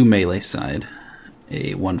 a 2 melee side,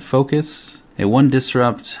 a 1 focus, a 1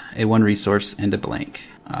 disrupt, a 1 resource, and a blank.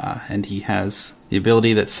 And he has the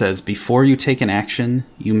ability that says, before you take an action,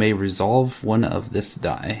 you may resolve one of this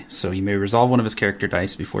die. So you may resolve one of his character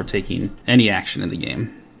dice before taking any action in the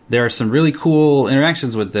game. There are some really cool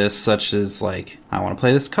interactions with this, such as, like, I want to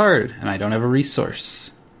play this card, and I don't have a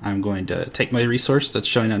resource. I'm going to take my resource that's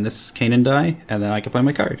showing on this Kanan die, and then I can play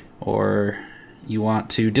my card. Or you want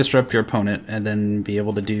to disrupt your opponent and then be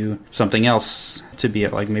able to do something else to be,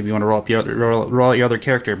 like, maybe you want to roll out your other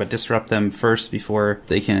character, but disrupt them first before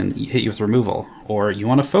they can hit you with removal. Or you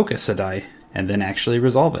want to focus a die and then actually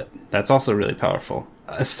resolve it. That's also really powerful.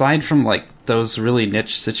 aside from like those really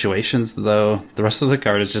niche situations, though, the rest of the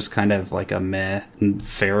card is just kind of like a meh,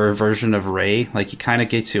 fairer version of Ray. Like, he kind of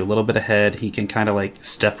gets you a little bit ahead. He can kind of like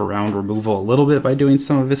step around removal a little bit by doing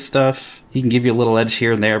some of his stuff. He can give you a little edge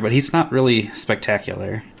here and there, but he's not really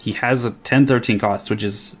spectacular. He has a 10-13 cost, which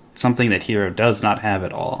is something that Hero does not have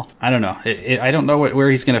at all. I don't know. I don't know where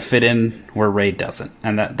he's going to fit in where Ray doesn't.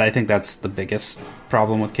 And I think that's the biggest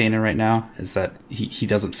problem with Kanan right now, is that he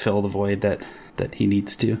doesn't fill the void that he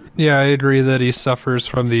needs to. Yeah, I agree that he suffers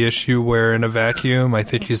from the issue where in a vacuum, I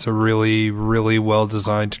think he's a really, really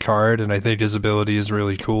well-designed card, and I think his ability is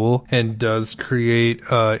really cool and does create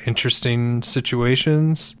interesting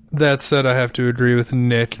situations. That said, I have to agree with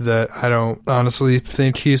Nick that I don't honestly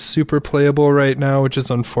think he's super playable right now, which is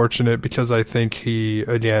unfortunate because I think he,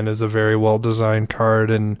 again, is a very well-designed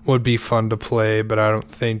card and would be fun to play, but I don't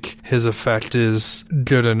think his effect is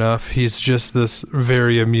good enough. He's just this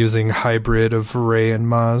very amusing hybrid of Ray and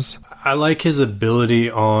Maz. I like his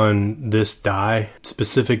ability on this die,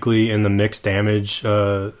 specifically in the mixed damage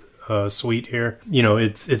suite here. You know,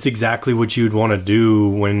 it's exactly what you'd want to do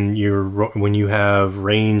when you have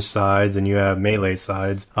range sides and you have melee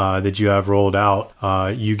sides that you have rolled out.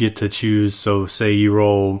 You get to choose. So say you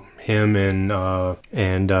roll him and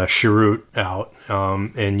Sharut out,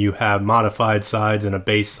 and you have modified sides and a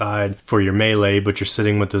base side for your melee, but you're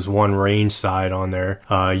sitting with this one range side on there.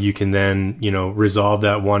 You can then, resolve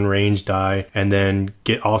that one range die and then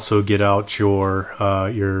get out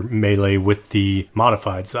your melee with the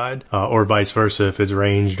modified side, or vice versa if it's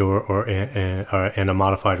ranged or and a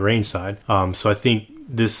modified range side. So I think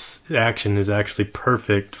this action is actually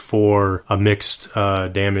perfect for a mixed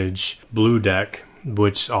damage blue deck,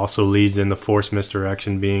 which also leads in the force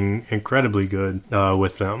misdirection being incredibly good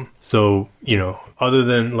with them. So, other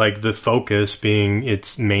than like the focus being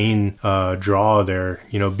its main draw there,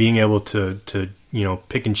 being able to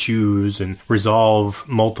pick and choose and resolve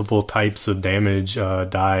multiple types of damage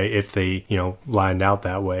die if they, lined out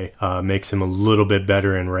that way, makes him a little bit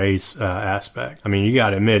better in Ray's aspect. I mean, you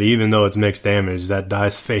gotta admit, even though it's mixed damage, that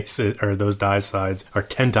dice face or those die sides are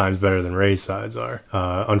 10 times better than Ray's sides are.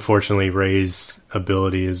 Unfortunately, Ray's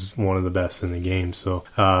ability is one of the best in the game. So,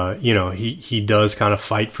 he does kind of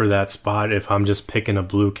fight for that spot if I'm just picking a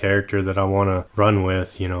blue character that I want to run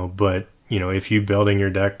with, but if you're building your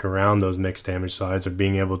deck around those mixed damage sides or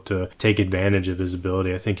being able to take advantage of his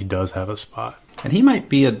ability, I think he does have a spot. And he might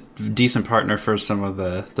be a decent partner for some of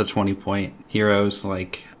the 20-point heroes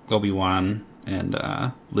like Obi-Wan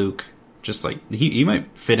and Luke. Just like, he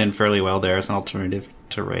might fit in fairly well there as an alternative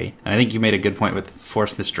to Ray. And I think you made a good point with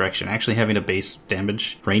force misdirection. Actually having a base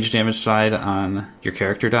damage, range damage side on your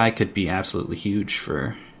character die could be absolutely huge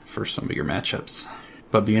for some of your matchups.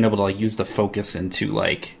 But being able to use the focus into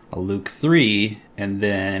like a Luke 3 and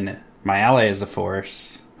then my ally is a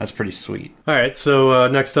force, that's pretty sweet. All right, so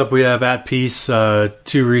next up we have At Peace, 2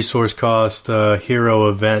 resource cost hero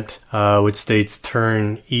event, which states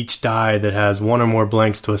turn each die that has 1 or more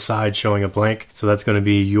blanks to a side showing a blank. So that's going to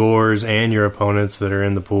be yours and your opponents that are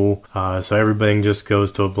in the pool. So everything just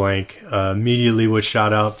goes to a blank. Immediately what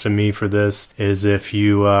shot out to me for this is if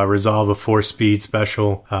you resolve a force speed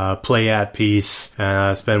special, play At Peace,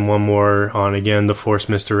 spend 1 more on, again, the force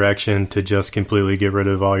misdirection to just completely get rid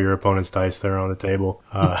of all your opponent's dice that are on the table.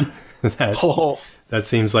 That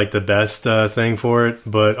seems like the best thing for it,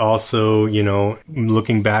 but also,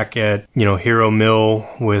 looking back at, Hero Mill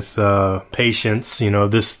with Patience,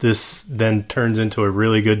 this then turns into a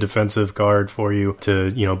really good defensive card for you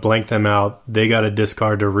to, blank them out. They got a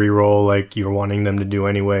discard to reroll like you're wanting them to do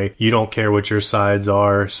anyway. You don't care what your sides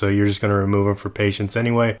are, so you're just going to remove them for Patience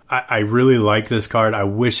anyway. I really like this card. I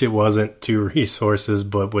wish it wasn't 2 resources,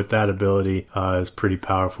 but with that ability, it's pretty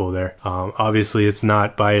powerful there. Obviously, it's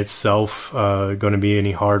not by itself going to be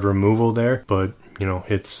any hard removal there, but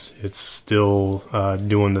it's still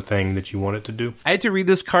doing the thing that you want it to do. I had to read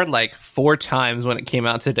this card like 4 times when it came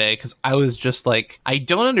out today because I was just like, I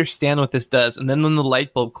don't understand what this does. And then when the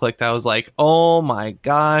light bulb clicked, I was like, oh my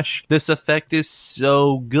gosh, this effect is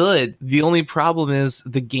so good. The only problem is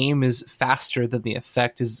the game is faster than the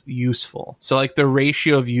effect is useful. So like the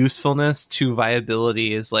ratio of usefulness to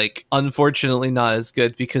viability is like unfortunately not as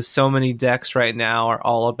good because so many decks right now are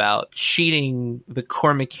all about cheating the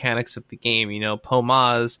core mechanics of the game.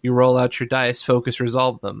 Pomaz, you roll out your dice, focus,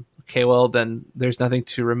 resolve them. okay, well, then there's nothing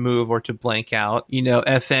to remove or to blank out. You know,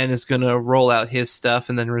 FN is going to roll out his stuff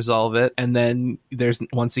and then resolve it. And then there's,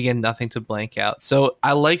 once again, nothing to blank out. So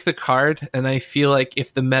I like the card, and I feel like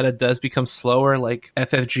if the meta does become slower, like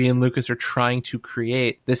FFG and Lucas are trying to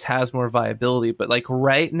create, this has more viability. But like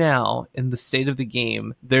right now, in the state of the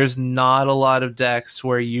game, there's not a lot of decks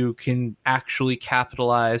where you can actually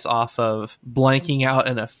capitalize off of blanking out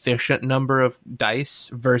an efficient number of dice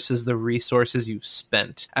versus the resources you've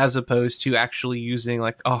spent, as opposed to actually using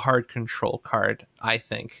like a hard control card, I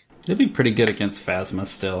think. It'd be pretty good against Phasma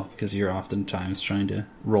still, because you're oftentimes trying to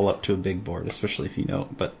roll up to a big board, especially if you know,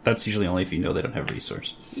 but that's usually only if you know they don't have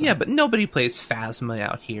resources. So. Yeah, but nobody plays Phasma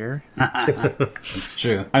out here. That's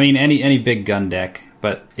true. I mean, any big gun deck,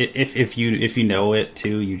 but if you know it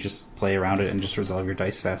too, you just play around it and just resolve your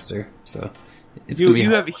dice faster. So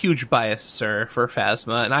you have a huge bias, sir, for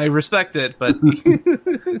Phasma, and I respect it, but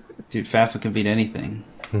dude, Phasma can beat anything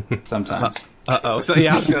sometimes. So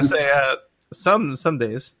yeah, I was gonna say some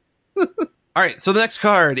days. All right, so the next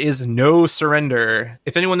card is No Surrender.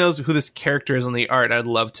 If anyone knows who this character is on the art, I'd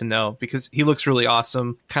love to know, because he looks really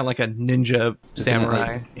awesome, kind of like a ninja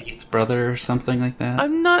samurai. Isn't it like Eighth Brother or something like that?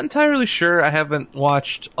 I'm not entirely sure. I haven't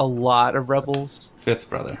watched a lot of Rebels.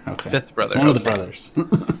 Fifth Brother, okay. Fifth Brother, it's one of the brothers.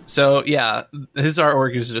 So yeah, his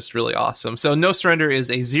artwork is just really awesome. So No Surrender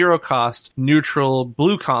is a 0-cost, neutral,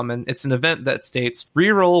 blue common. It's an event that states,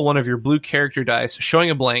 reroll one of your blue character dice,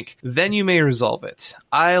 showing a blank, then you may resolve it.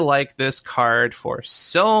 I like this card for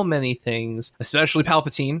so many things, especially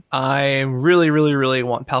Palpatine. I really, really, really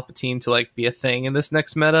want Palpatine to like be a thing in this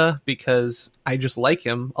next meta, because I just like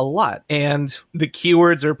him a lot. And the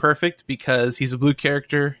keywords are perfect, because he's a blue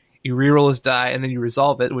character. You reroll his die, and then you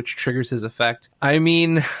resolve it, which triggers his effect. I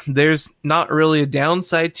mean, there's not really a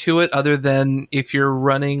downside to it, other than if you're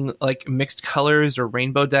running like mixed colors or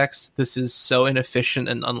rainbow decks, this is so inefficient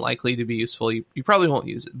and unlikely to be useful. You probably won't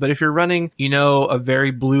use it. But if you're running, you know, a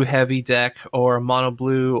very blue heavy deck, or a mono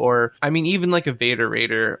blue, or I mean, even like a Vader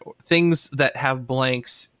Raider, things that have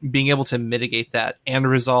blanks, being able to mitigate that and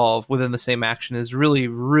resolve within the same action is really,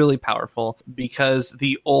 really powerful, because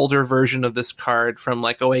the older version of this card from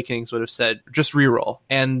like Awakening would have said just reroll,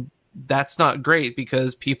 and that's not great,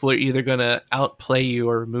 because people are either going to outplay you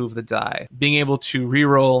or remove the die. Being able to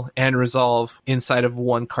reroll and resolve inside of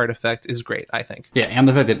one card effect is great, I think. Yeah, and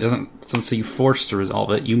the fact that it doesn't, since you forced to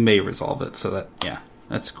resolve it, you may resolve it, so that, yeah,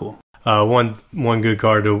 that's cool. One good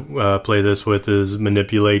card to play this with is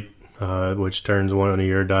Manipulate, which turns one of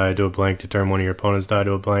your die to a blank to turn one of your opponent's die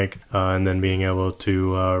to a blank, and then being able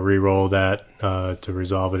to re-roll that to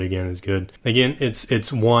resolve it again is good. Again,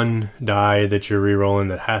 it's one die that you're re-rolling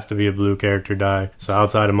that has to be a blue character die. So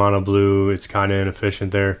outside of mono blue, it's kind of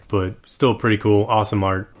inefficient there, but still pretty cool. Awesome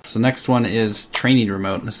art. So next one is Training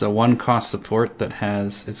Remote. This is a 1-cost support that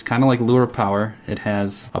has, it's kind of like Lure Power. It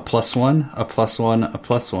has a +1, a +1, a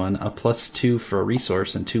 +1, a +2 for a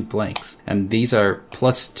resource, and 2 blanks. And these are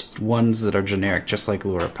 +1s that are generic, just like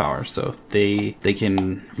Lure Power. So they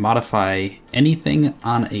can modify anything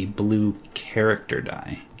on a blue character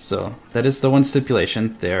die. So that is the one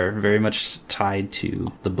stipulation. They're very much tied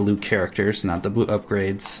to the blue characters, not the blue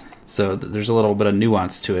upgrades. So there's a little bit of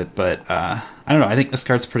nuance to it, but I don't know. I think this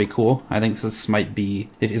card's pretty cool. I think this might be,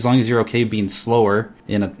 as long as you're okay being slower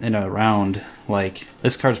in a round, like,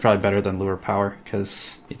 this card's probably better than Lure Power,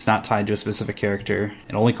 because it's not tied to a specific character.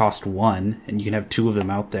 It only costs 1, and you can have 2 of them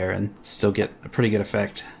out there and still get a pretty good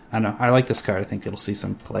effect. I don't know. I like this card. I think it'll see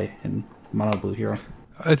some play in Mono Blue Hero.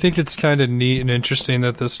 I think it's kind of neat and interesting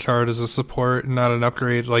that this card is a support and not an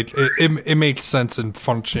upgrade. Like, it makes sense in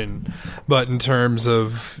function, but in terms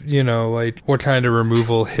of, you know, like, what kind of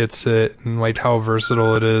removal hits it and, like, how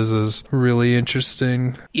versatile it is really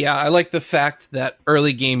interesting. Yeah, I like the fact that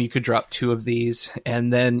early game you could drop 2 of these,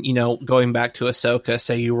 and then, you know, going back to Ahsoka,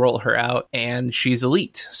 say you roll her out and she's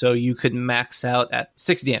elite, so you could max out at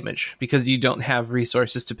 6 damage, because you don't have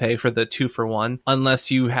resources to pay for the 2-for-1,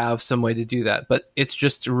 unless you have some way to do that. But it's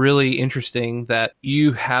just really interesting that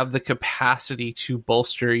you have the capacity to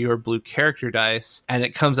bolster your blue character dice, and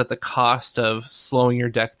it comes at the cost of slowing your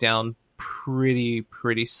deck down pretty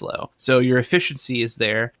slow. So your efficiency is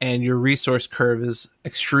there, and your resource curve is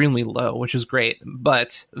extremely low, which is great.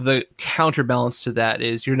 But the counterbalance to that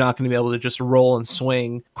is you're not going to be able to just roll and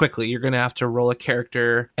swing quickly. You're going to have to roll a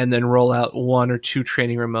character and then roll out 1 or 2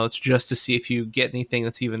 training remotes just to see if you get anything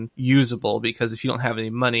that's even usable, because if you don't have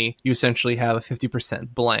any money, you essentially have a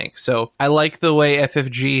 50% blank. So I like the way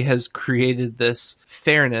FFG has created this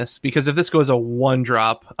fairness, because if this goes a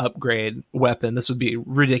 1-drop upgrade weapon, this would be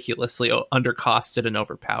ridiculously undercosted and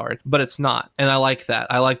overpowered, but it's not. And I like that.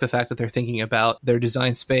 I like the fact that they're thinking about their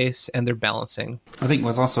design space and their balancing. I think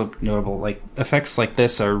what's also notable, like, effects like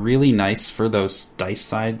this are really nice for those dice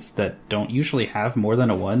sides that don't usually have more than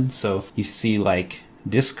a 1. So you see, like,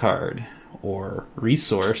 discard or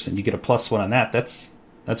resource, and you get a +1 on that.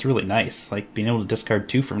 That's really nice. Like, being able to discard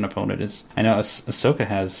 2 from an opponent is... I know Ahsoka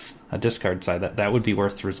has a discard side. That would be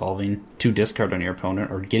worth resolving 2 discard on your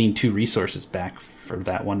opponent, or getting 2 resources back for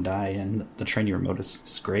that 1 die, and the training remote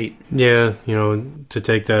is great. Yeah, to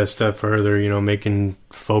take that a step further, making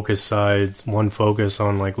focus sides 1 focus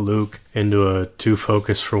on like Luke into a 2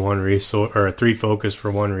 focus for 1 resource, or a 3 focus for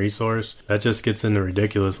 1 resource. That just gets into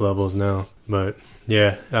ridiculous levels now. But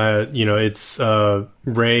yeah, it's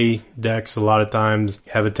Rey decks a lot of times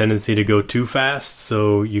have a tendency to go too fast,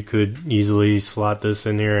 so you could easily slot this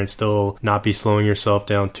in here and still not be slowing yourself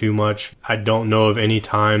down too much. I don't know of any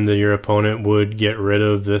time that your opponent would get rid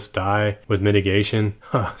of this die with mitigation.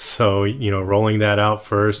 So, rolling that out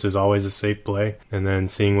first is always a safe play, and then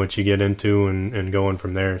seeing what you get into and going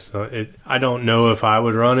from there. So I don't know if I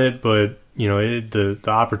would run it, but the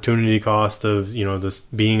opportunity cost of this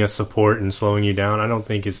being a support and slowing you down, I don't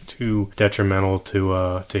think is too detrimental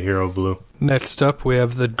to Hero Blue. Next up, we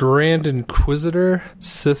have the Grand Inquisitor,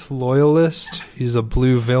 Sith Loyalist. He's a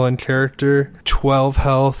blue villain character, 12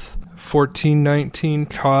 health, 1419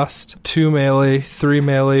 cost, 2 melee, 3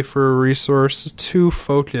 melee for a resource, 2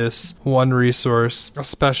 focus, 1 resource, a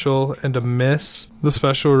special, and a miss. The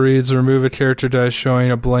special reads, remove a character die showing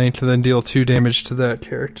a blank, and then deal 2 damage to that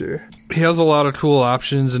character. He has a lot of cool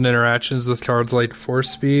options and interactions with cards like Force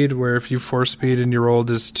Speed, where if you Force Speed and you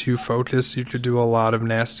rolled as 2 focus, you could do a lot of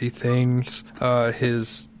nasty things.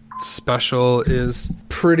 His special is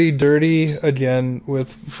pretty dirty. Again,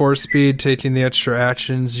 with Force Speed taking the extra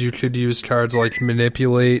actions, you could use cards like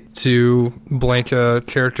Manipulate to blank a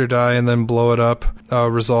character die and then blow it up,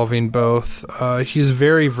 resolving both. He's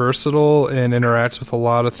very versatile and interacts with a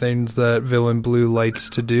lot of things that Villain Blue likes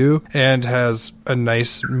to do, and has a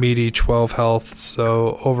nice meaty 12 health.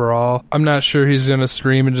 So overall, I'm not sure he's going to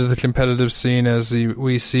scream into the competitive scene as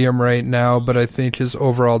we see him right now, but I think his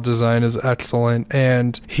overall design is excellent,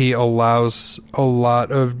 and he allows a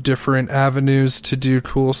lot of different avenues to do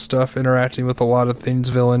cool stuff, interacting with a lot of things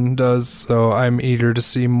Villain does. So I'm eager to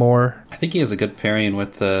see more. I think he has a good pairing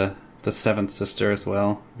with the 7th sister as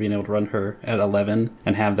well, being able to run her at 11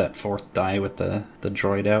 and have that 4th die with the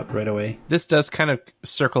droid out right away. This does kind of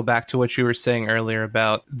circle back to what you were saying earlier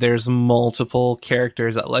about there's multiple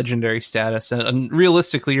characters at legendary status, and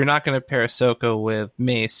realistically you're not going to pair Ahsoka with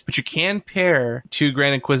Mace, but you can pair 2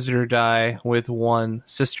 Grand Inquisitor die with 1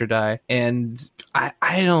 sister die, and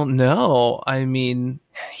I don't know. I mean,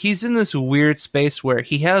 he's in this weird space where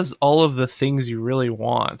he has all of the things you really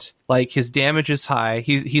want. Like, his damage is high.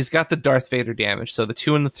 He's got the Darth Vader damage, so the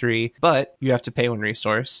 2 and the 3, but you have to pay 1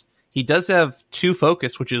 resource. He does have 2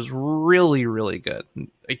 focus, which is really, really good.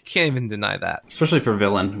 I can't even deny that. Especially for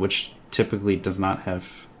Villain, which typically does not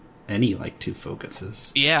have any 2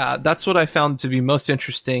 focuses. Yeah, that's what I found to be most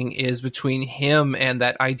interesting, is between him and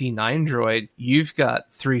that ID9 droid, you've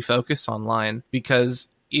got 3 focus online, because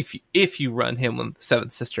if you run him with the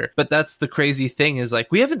 7th sister. But that's the crazy thing, is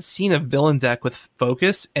we haven't seen a villain deck with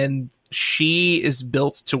focus, and she is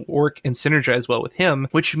built to work and synergize well with him,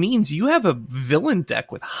 which means you have a villain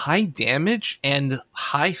deck with high damage and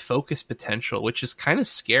high focus potential, which is kind of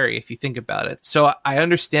scary if you think about it. So I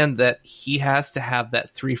understand that he has to have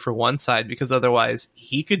that 3-for-1 side, because otherwise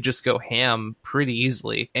he could just go ham pretty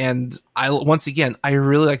easily. And I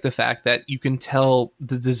really like the fact that you can tell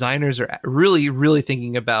the designers are really, really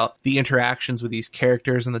thinking about the interactions with these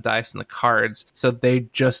characters and the dice and the cards, so they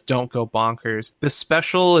just don't go bonkers. The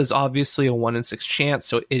special is obviously a 1 in 6 chance,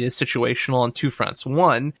 so it is situational on 2 fronts.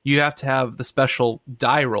 1, you have to have the special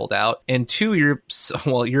die rolled out, and 2,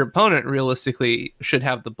 your opponent realistically should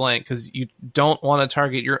have the blank, because you don't want to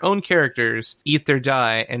target your own characters, eat their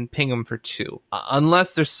die, and ping them for 2.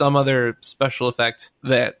 Unless there's some other special effect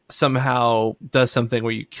that somehow does something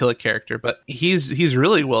where you kill a character, but he's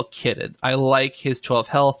really well kitted. I like his 12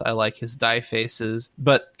 health, I like his die faces,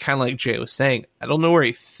 but kind of like Jay was saying, I don't know where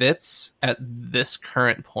he fits at this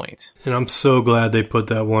current point. And I'm so glad they put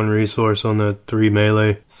that 1 resource on the 3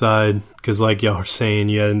 melee side, because like y'all were saying,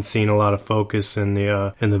 you hadn't seen a lot of focus in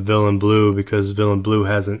the Villain Blue, because Villain Blue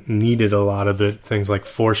hasn't needed a lot of it. Things like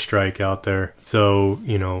Force Strike out there. So,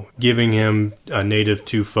 giving him a native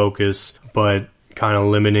 2 focus, but kind of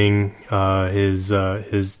limiting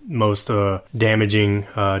his most damaging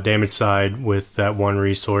damage side with that 1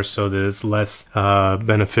 resource, so that it's less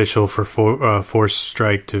beneficial for Force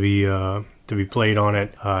Strike to be played on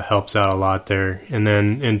it, helps out a lot there, and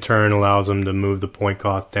then in turn allows them to move the point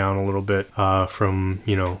cost down a little bit from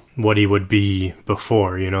what he would be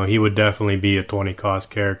before. You know, he would definitely be a 20 cost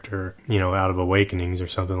character, you know, out of Awakenings or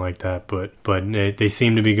something like that. But they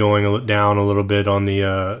seem to be going down a little bit on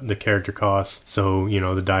the character costs. So, you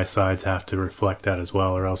know, the die sides have to reflect that as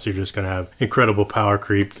well, or else you're just going to have incredible power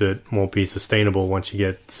creep that won't be sustainable once you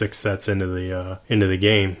get 6 sets into the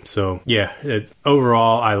game. So yeah,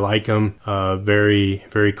 overall I like him. Very,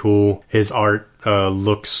 very cool. His art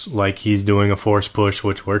looks like he's doing a force push,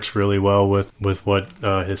 which works really well with what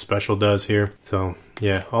his special does here. So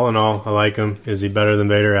yeah, all in all, I like him. Is he better than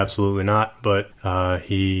Vader? Absolutely not, but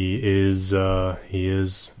he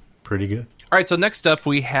is pretty good. All right, so next up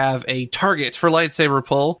we have a target for lightsaber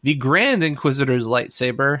pull, the Grand Inquisitor's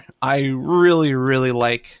lightsaber. I really, really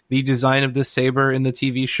like the design of this saber in the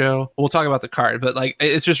TV show. We'll talk about the card, but like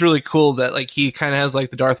it's just really cool that like he kind of has like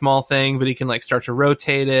the Darth Maul thing, but he can like start to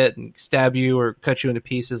rotate it and stab you or cut you into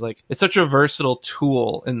pieces. Like it's such a versatile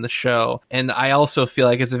tool in the show, and I also feel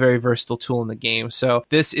like it's a very versatile tool in the game. So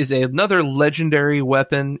this is another legendary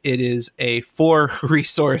weapon. It is a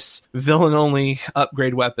 4-resource villain-only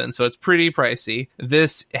upgrade weapon, so it's pretty pricey.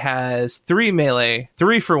 This has 3 melee,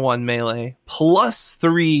 3-for-1 melee, plus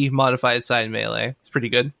 3 modified side melee. It's pretty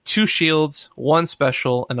good. 2 shields, 1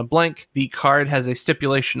 special, and a blank. The card has a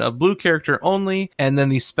stipulation of blue character only, and then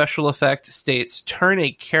the special effect states turn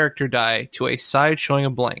a character die to a side showing a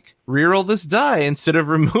blank. Reroll this die instead of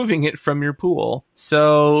removing it from your pool.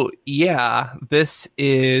 So yeah, this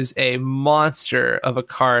is a monster of a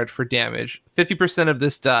card for damage. 50% of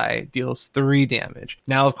this die deals 3 damage.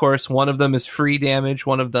 Now, of course, one of them is free damage,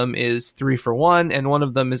 one of them is 3-for-1, and one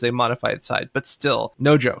of them is a modified side. But still,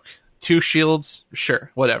 no joke. 2 shields, sure,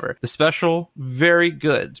 whatever. The special, very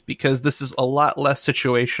good, because this is a lot less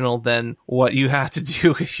situational than what you have to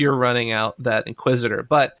do if you're running out that Inquisitor.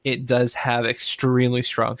 But it does have extremely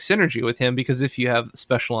strong synergy with him, because if you have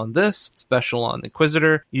special on this, special on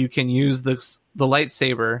Inquisitor, you can use the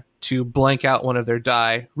lightsaber to blank out one of their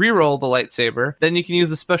die, reroll the lightsaber, then you can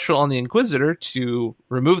use the special on the Inquisitor to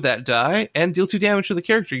remove that die and deal 2 damage to the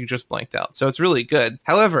character you just blanked out. So it's really good.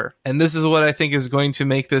 However, and this is what I think is going to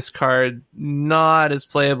make this card not as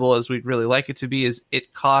playable as we'd really like it to be, is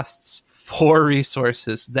it costs 4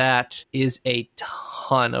 resources. That is a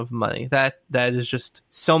ton of money. That is just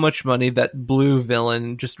so much money that blue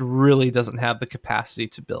villain just really doesn't have the capacity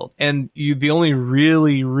to build. And the only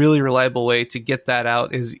really, really reliable way to get that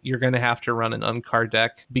out is you're going to have to run an Unkar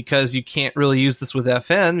deck, because you can't really use this with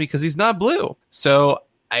FN because he's not blue. So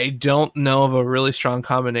I don't know of a really strong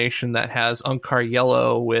combination that has Unkar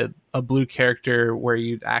yellow with a blue character where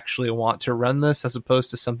you'd actually want to run this as opposed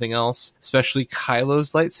to something else, especially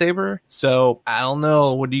Kylo's lightsaber. So I don't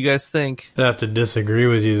know. What do you guys think? I have to disagree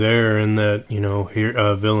with you there in that, you know,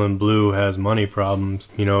 here villain blue has money problems.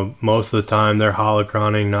 You know, most of the time they're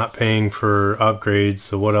holocroning, not paying for upgrades.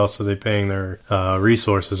 So what else are they paying their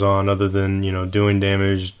resources on other than, you know, doing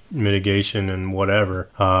damage mitigation and whatever?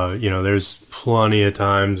 You know, there's plenty of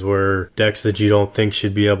times where decks that you don't think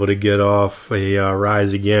should be able to get off a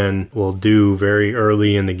Rise Again will do very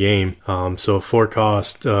early in the game. So a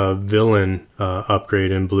 4-cost villain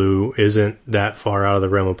upgrade in blue isn't that far out of the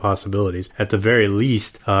realm of possibilities. At the very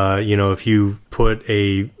least, you know, if you put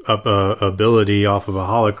a ability off of a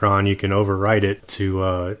holocron, you can overwrite it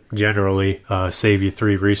to generally save you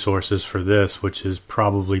 3 resources for this, which is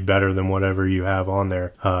probably better than whatever you have on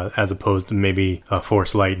there, as opposed to maybe a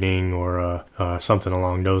Force Lightning or something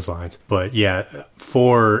along those lines. But yeah,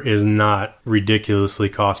 4 is not ridiculously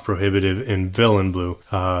cost prohibitive in villain blue.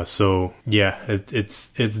 So yeah,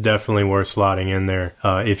 it's definitely worth slotting in there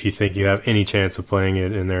if you think you have any chance of playing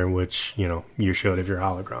it in there, which, you know, you should if you're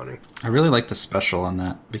holocroning. I really like the special on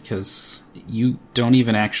that, because you don't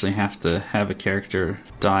even actually have to have a character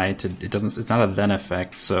die to it's not a then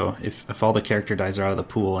effect. So if all the character dies are out of the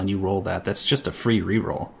pool and you roll that's just a free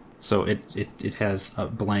reroll. So it has a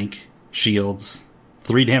blank, shields,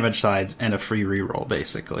 3 damage sides, and a free reroll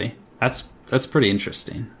basically. That's pretty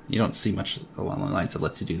interesting. You don't see much along the lines that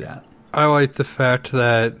lets you do that. I like the fact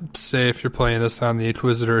that, say, if you're playing this on the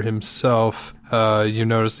Inquisitor himself, you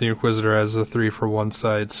notice the Inquisitor has a 3-for-1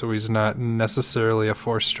 side, so he's not necessarily a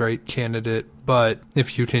Force Strike candidate. But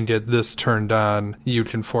if you can get this turned on, you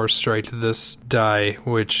can Force Strike this die,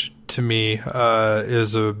 which to me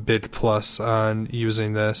is a big plus on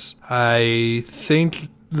using this. I think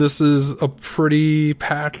this is a pretty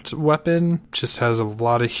packed weapon. Just has a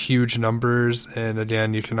lot of huge numbers, and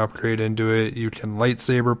again, you can upgrade into it. You can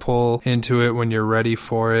lightsaber pull into it when you're ready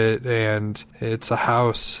for it, and it's a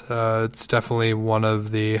house. It's definitely one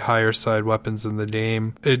of the higher side weapons in the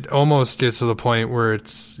game. It almost gets to the point where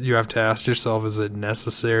you have to ask yourself, is it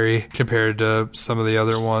necessary compared to some of the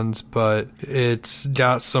other ones? But it's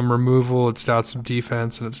got some removal, it's got some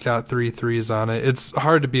defense, and it's got 3 threes on it. It's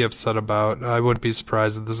hard to be upset about. I wouldn't be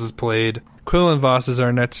surprised if this is played. Quinlan Voss is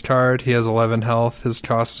our next card. He has 11 health. His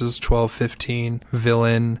cost is 12-15.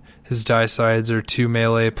 Villain. His die sides are 2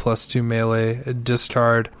 melee plus 2 melee. A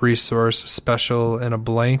discard, resource, special, and a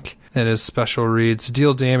blank. And his special reads,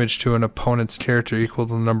 deal damage to an opponent's character equal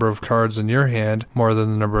to the number of cards in your hand, more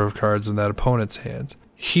than the number of cards in that opponent's hand.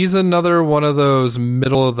 He's another one of those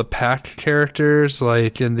middle-of-the-pack characters,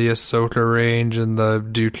 like in the Ahsoka range and the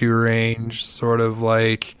Dooku range, sort of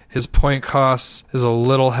like... His point cost is a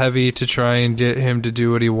little heavy to try and get him to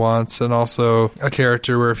do what he wants, and also a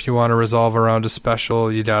character where if you want to resolve around a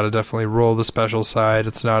special, you gotta definitely roll the special side.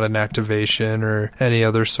 It's not an activation or any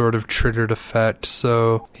other sort of triggered effect,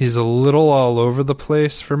 so he's a little all over the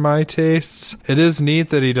place for my tastes. It is neat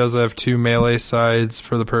that he does have 2 melee sides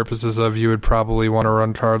for the purposes of you would probably want to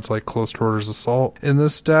run cards like Close Quarters Assault in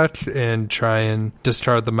this deck and try and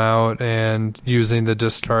discard them out, and using the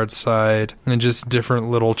discard side and just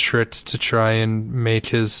different little tricks to try and make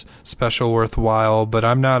his special worthwhile, but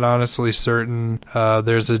I'm not honestly certain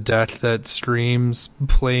there's a deck that streams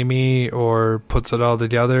Play Me or puts it all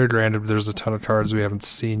together. Granted, there's a ton of cards we haven't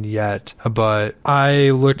seen yet, but I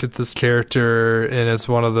look at this character and it's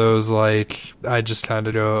one of those, like, I just kind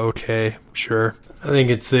of go, okay, sure. I think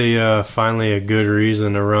it's finally a good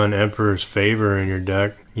reason to run Emperor's Favor in your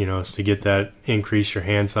deck. You know, it's to get that, increase your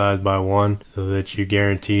hand size by 1 so that you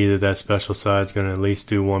guarantee that special side is going to at least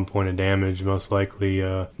do 1 point of damage, most likely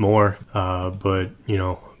more. But, you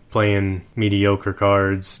know, playing mediocre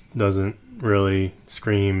cards doesn't really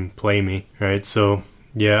scream Play Me, right? So...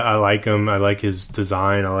 yeah, I like him. I like his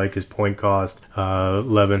design. I like his point cost.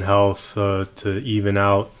 11 health to even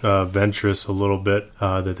out Ventress a little bit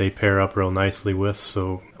that they pair up real nicely with.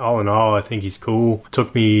 So all in all, I think he's cool.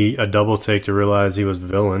 Took me a double take to realize he was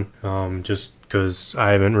villain, just because I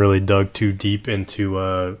haven't really dug too deep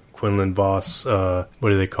into Quinlan Voss, what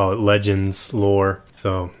do they call it, Legends lore.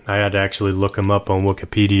 So I had to actually look him up on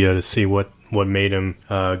Wikipedia to see what made him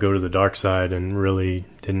go to the dark side, and really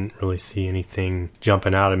didn't really see anything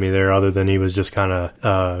jumping out at me there other than he was just kind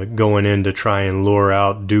of going in to try and lure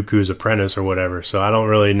out Dooku's apprentice or whatever. So I don't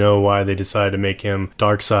really know why they decided to make him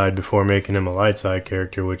dark side before making him a light side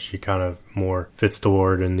character, which he kind of more fits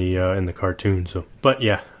toward in the cartoon. So, but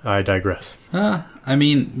yeah, I digress. I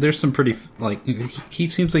mean, there's some pretty, like, he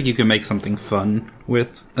seems like you can make something fun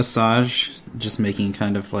with Asajj, just making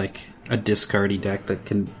kind of like a discardy deck that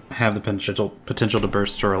can have the potential to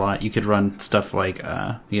burst through a lot. You could run stuff like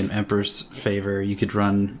Emperor's Favor. You could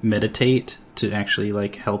run Meditate to actually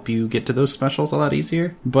like help you get to those specials a lot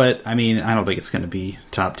easier. But I mean, I don't think it's going to be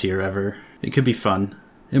top tier ever. It could be fun.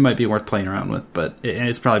 It might be worth playing around with, but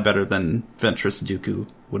it's probably better than Ventress Dooku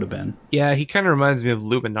would have been. Yeah, he kind of reminds me of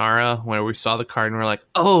Luminara, where we saw the card and we're like,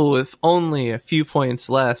 oh, if only a few points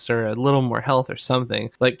less or a little more health or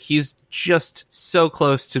something. Like, he's just so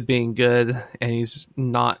close to being good, and he's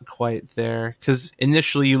not quite there. Because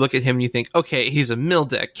initially you look at him and you think, okay, he's a mill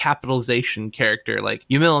deck capitalization character. Like,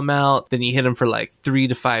 you mill him out, then you hit him for like 3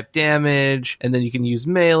 to 5 damage, and then you can use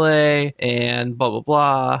melee and blah, blah,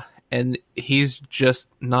 blah. And he's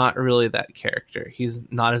just not really that character. He's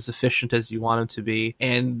not as efficient as you want him to be.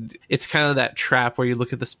 And it's kind of that trap where you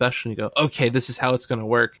look at the special and you go, okay, this is how it's going to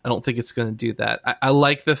work. I don't think it's going to do that. I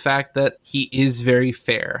like the fact that he is very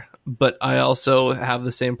fair. But I also have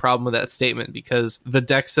the same problem with that statement, because the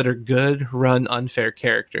decks that are good run unfair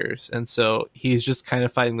characters. And so he's just kind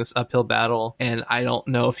of fighting this uphill battle. And I don't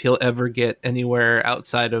know if he'll ever get anywhere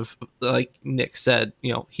outside of, like Nick said,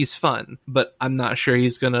 you know, he's fun. But I'm not sure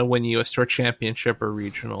he's going to win you a store championship or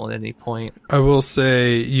regional at any point. I will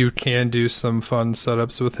say you can do some fun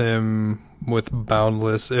setups with him with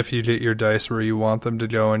Boundless if you get your dice where you want them to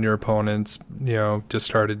go and your opponent's, you know,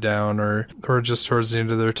 discarded down or just towards the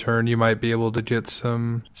end of their turn. You might be able to get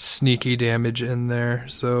some sneaky damage in there.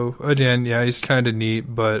 So again, yeah, he's kind of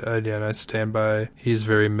neat, but again, I stand by he's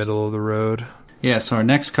very middle of the road. Yeah, so our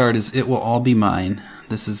next card is It Will All Be Mine.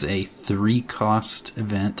 This is a 3-cost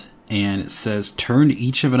event, and it says turn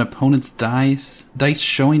each of an opponent's dice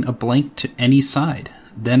showing a blank to any side.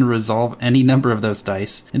 Then resolve any number of those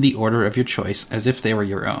dice in the order of your choice as if they were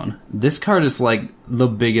your own. This card is like the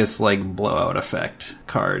biggest like blowout effect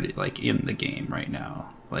card like in the game right now.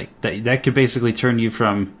 Like, that could basically turn you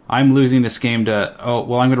from, I'm losing this game, to, oh,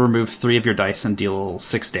 well, I'm going to remove 3 of your dice and deal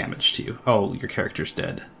 6 damage to you. Oh, your character's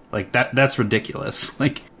dead. Like, that's ridiculous.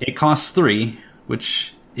 Like, it costs 3,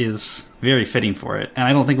 which is very fitting for it. And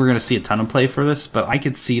I don't think we're going to see a ton of play for this, but I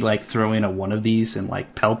could see, like, throwing a one of these in,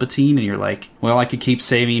 like, Palpatine, and you're like, well, I could keep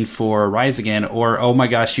saving for Rise Again, or, oh my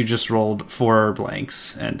gosh, you just rolled 4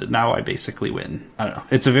 blanks, and now I basically win. I don't know.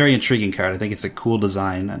 It's a very intriguing card. I think it's a cool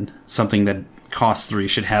design, and something that cost 3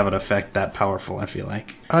 should have an effect that powerful, I feel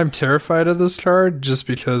like. I'm terrified of this card just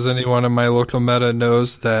because anyone in my local meta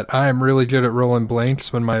knows that I'm really good at rolling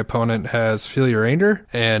blanks when my opponent has Feel Your Anger,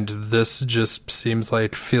 and this just seems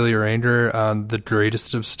like Feel Your Anger on the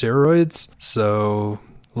greatest of steroids. So,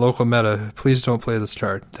 local meta, please don't play this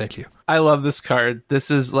card. Thank you. I love this card.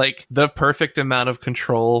 This is like the perfect amount of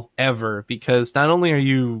control ever, because not only are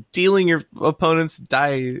you dealing your opponent's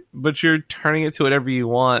die, but you're turning it to whatever you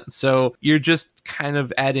want. So you're just kind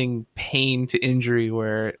of adding pain to injury,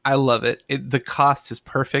 where I love it. The cost is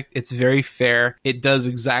perfect. It's very fair. It does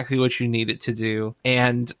exactly what you need it to do.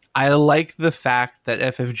 And I like the fact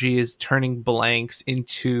that FFG is turning blanks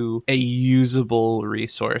into a usable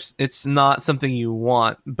resource. It's not something you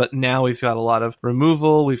want, but now we've got a lot of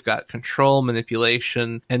removal. We've got control,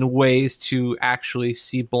 manipulation, and ways to actually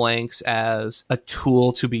see blanks as a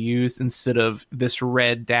tool to be used instead of this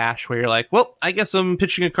red dash where you're like, well, I guess I'm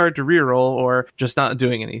pitching a card to reroll or just not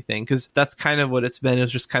doing anything, because that's kind of what it's been.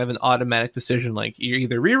 It's just kind of an automatic decision. Like, you're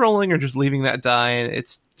either rerolling or just leaving that die, and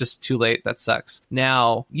it's just too late. That sucks.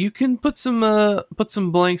 Now you can put some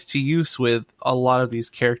blanks to use with a lot of these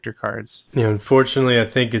character cards. Yeah, unfortunately, I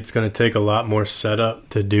think it's going to take a lot more setup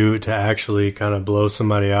to actually kind of blow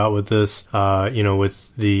somebody out with this.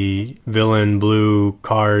 With the villain blue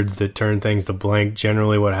cards that turn things to blank,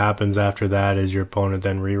 generally what happens after that is your opponent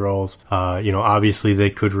then rerolls. Obviously they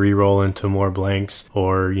could reroll into more blanks,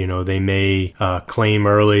 or they may claim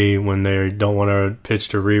early when they don't want to pitch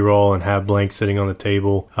to reroll and have blanks sitting on the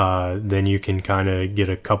table. Then you can kind of get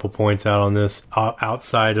a couple points out on this.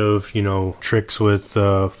 Outside of tricks with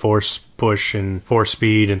force push and force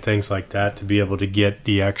speed and things like that, to be able to get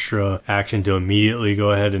the extra action to immediately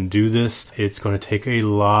go ahead and do this, it's going to take a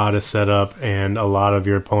lot of setup and a lot of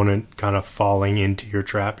your opponent kind of falling into your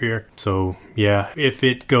trap here. So yeah, if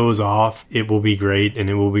it goes off, it will be great and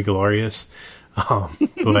it will be glorious.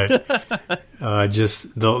 But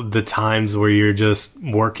just the times where you're just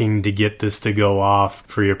working to get this to go off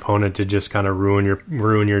for your opponent to just kind of ruin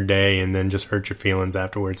your day and then just hurt your feelings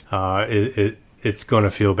afterwards, it's going to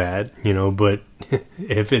feel bad, but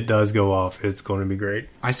if it does go off, it's going to be great.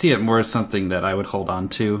 I see it more as something that I would hold on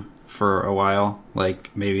to for a while. Like,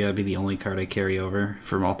 maybe that'd be the only card I carry over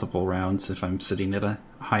for multiple rounds if I'm sitting at a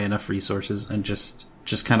high enough resources, and just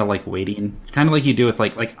kind of like waiting, kind of like you do with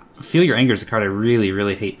like Feel Your Anger is a card I really,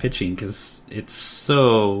 really hate pitching because it's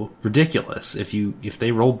so ridiculous. If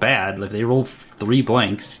they roll bad, if they roll 3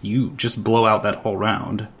 blanks, you just blow out that whole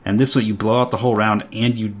round. And this way, you blow out the whole round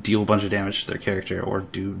and you deal a bunch of damage to their character, or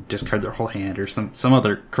discard their whole hand, or some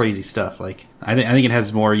other crazy stuff. Like, I think it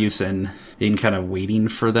has more use in kind of waiting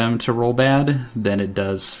for them to roll bad than it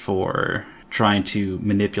does for trying to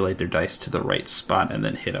manipulate their dice to the right spot and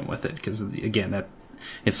then hit them with it. Because again,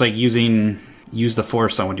 it's like use the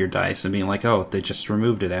force on with your dice and being like, oh, they just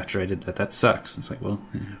removed it after I did that. That sucks. It's like, well,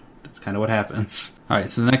 yeah, that's kind of what happens. All right,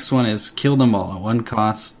 so the next one is Kill Them All. At 1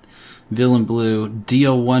 cost, villain blue,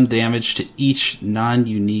 deal 1 damage to each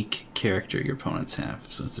non-unique character your opponents have.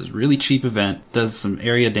 So it's a really cheap event. Does some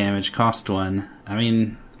area damage, cost 1. I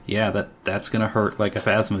mean, yeah, that's going to hurt like a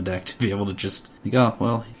Phasma deck to be able to just like, oh,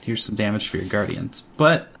 well, here's some damage for your Guardians.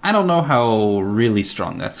 But I don't know how really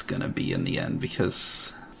strong that's going to be in the end,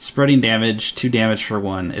 because spreading damage, 2 damage for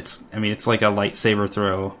 1, it's like a lightsaber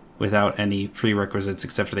throw without any prerequisites,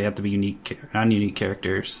 except for they have to be non-unique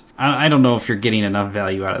characters. I don't know if you're getting enough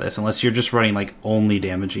value out of this, unless you're just running like only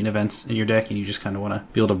damaging events in your deck and you just kind of want to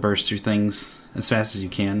be able to burst through things as fast as you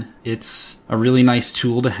can. It's a really nice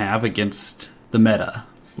tool to have against the meta.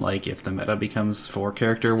 Like, if the meta becomes 4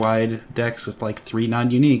 character wide decks with like 3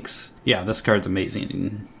 non-uniques, yeah, this card's amazing,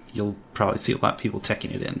 and you'll probably see a lot of people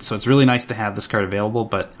teching it in. So it's really nice to have this card available,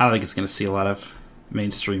 but I don't think it's going to see a lot of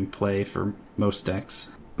mainstream play for most decks.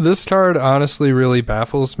 This card honestly really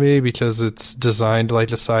baffles me because it's designed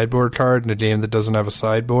like a sideboard card in a game that doesn't have a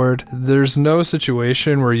sideboard. There's no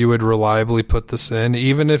situation where you would reliably put this in,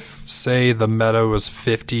 even if, say, the meta was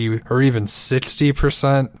 50 or even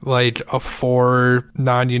 60%, like a 4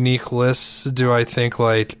 non-unique lists. Do I think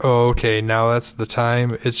like, oh, okay, now that's the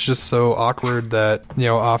time? It's just so awkward that,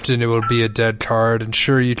 often it will be a dead card, and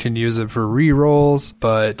sure, you can use it for rerolls,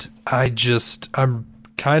 but I'm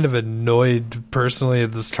kind of annoyed personally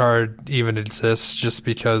that this card even exists just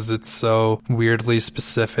because it's so weirdly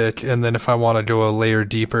specific. And then if I want to go a layer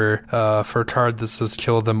deeper for a card that says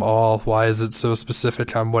kill them all, why is it so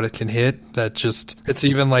specific on what it can hit? That just, it's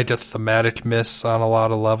even like a thematic miss on a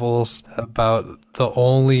lot of levels. About the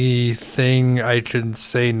only thing I can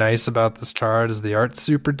say nice about this card is the art's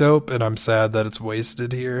super dope, and I'm sad that it's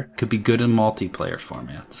wasted here. Could be good in multiplayer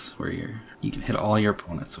formats where you can hit all your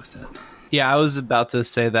opponents with it. Yeah, I was about to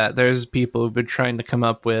say that. There's people who've been trying to come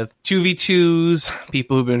up with 2v2s,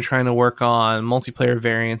 people who've been trying to work on multiplayer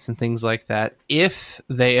variants and things like that. If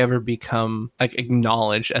they ever become like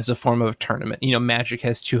acknowledged as a form of a tournament, Magic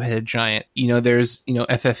has Two-Headed Giant, there's,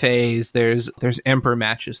 FFAs, there's Emperor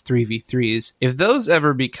matches, 3v3s. If those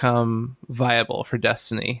ever become viable for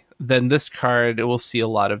Destiny, then this card will see a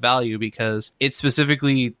lot of value because it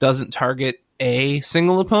specifically doesn't target a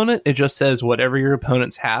single opponent. It just says whatever your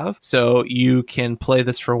opponents have. So you can play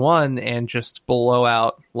this for one and just blow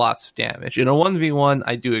out lots of damage. In a 1v1,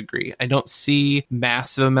 I do agree. I don't see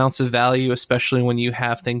massive amounts of value, especially when you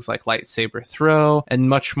have things like lightsaber throw and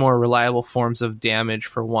much more reliable forms of damage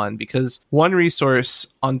for one, because one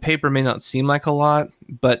resource on paper may not seem like a lot,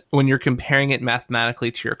 but when you're comparing it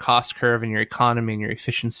mathematically to your cost curve and your economy and your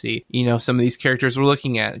efficiency, some of these characters we're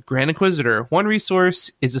looking at, Grand Inquisitor, one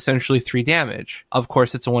resource is essentially 3 damage. Of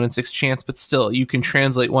course, it's a 1 in 6 chance, but still, you can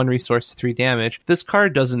translate one resource to 3 damage. This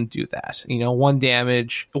card doesn't do that. 1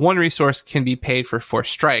 damage, one resource can be paid for 4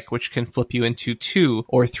 strike, which can flip you into 2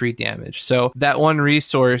 or 3 damage. So that one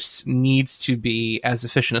resource needs to be as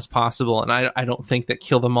efficient as possible, and I don't think that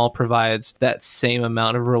Kill Them All provides that same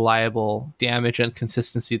amount of reliable damage and consistency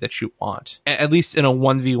that you want, at least in a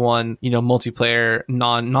 1v1 multiplayer,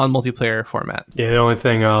 non-multiplayer format. Yeah, the only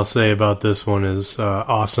thing I'll say about this one is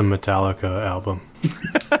awesome Metallica album.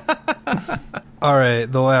 All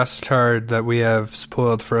right, the last card that we have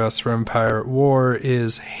spoiled for us from Pirate War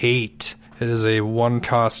is Hate. It is a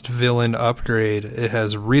 1-cost villain upgrade. It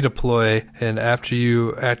has redeploy, and after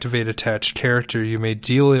you activate attached character, you may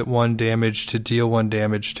deal it 1 damage to deal 1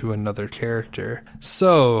 damage to another character.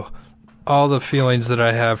 So, all the feelings that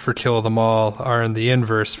I have for Kill Them All are in the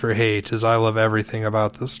inverse for Hate, as I love everything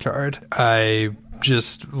about this card. I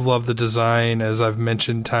just love the design, as I've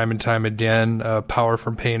mentioned time and time again. Power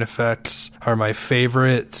from pain effects are my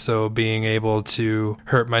favorite, so being able to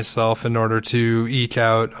hurt myself in order to eke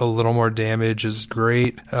out a little more damage is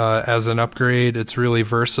great. As an upgrade, it's really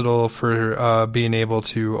versatile for being able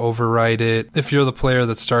to override it. If you're the player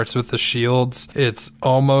that starts with the shields, it's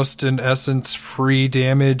almost in essence free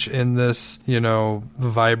damage in this,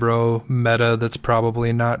 vibro meta that's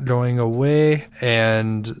probably not going away,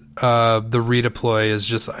 and the redeploy is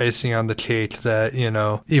just icing on the cake that,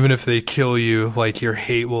 even if they kill you, like, your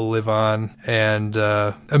hate will live on. And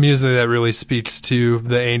amusingly, that really speaks to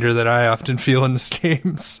the anger that I often feel in this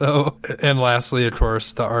game. So, and lastly, of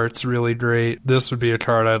course, the art's really great. This would be a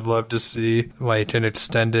card I'd love to see, like, an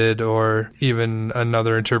extended or even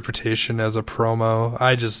another interpretation as a promo.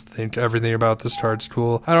 I just think everything about this card's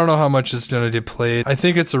cool. I don't know how much is going to get played. I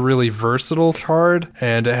think it's a really versatile card,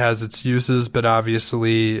 and it has its uses, but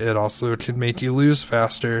obviously it also can make you lose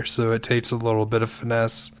faster, so it takes a little bit of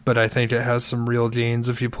finesse, but I think it has some real gains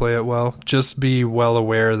if you play it well. Just be well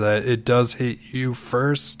aware that it does hit you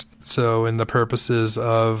first, so in the purposes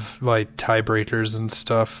of like tiebreakers and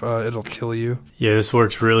stuff, it'll kill you. Yeah, this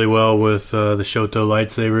works really well with the Shoto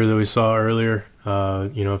lightsaber that we saw earlier.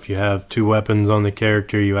 If you have 2 weapons on the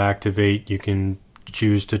character you activate, you can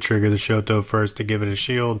choose to trigger the Shoto first to give it a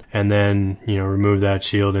shield, and then, remove that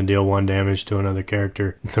shield and deal 1 damage to another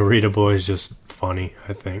character. The redeploy is just funny,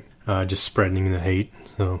 I think. Just spreading the hate.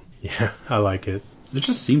 So, yeah, I like it. It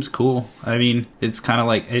just seems cool. I mean, it's kind of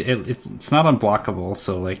like, it's not unblockable,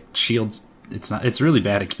 so, like, shields, it's really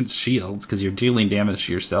bad against shields, because you're dealing damage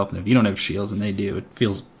to yourself, and if you don't have shields and they do, it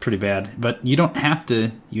feels pretty bad. But you don't have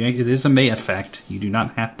to, it is a May effect. You do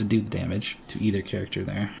not have to do the damage to either character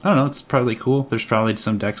there. I don't know, it's probably cool. There's probably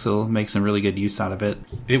some decks that'll make some really good use out of it.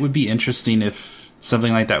 It would be interesting if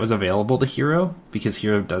something like that was available to Hero, because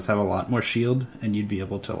Hero does have a lot more shield, and you'd be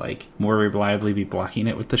able to, like, more reliably be blocking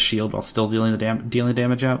it with the shield while still dealing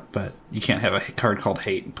damage out. But you can't have a card called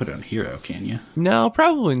Hate and put it on Hero, can you? No,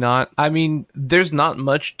 probably not. I mean, there's not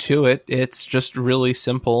much to it. It's just really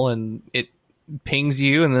simple, and it pings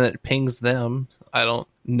you and then it pings them. I don't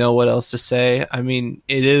know what else to say. I mean,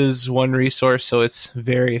 it is 1 resource, so it's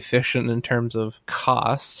very efficient in terms of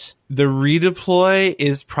cost. The redeploy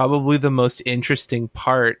is probably the most interesting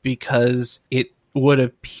part because it would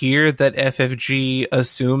appear that FFG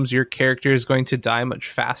assumes your character is going to die much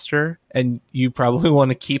faster, and you probably want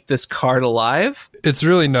to keep this card alive. It's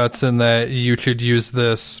really nuts in that you could use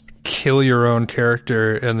this, kill your own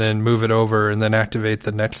character, and then move it over, and then activate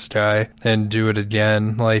the next guy and do it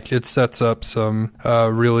again. Like, it sets up some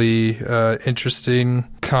really interesting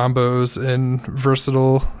combos and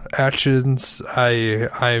versatile actions.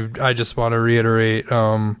 I just want to reiterate,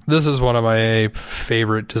 this is one of my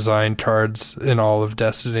favorite design cards in all of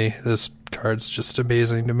Destiny. This card's just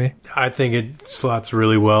amazing to me. I think it slots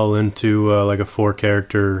really well into like a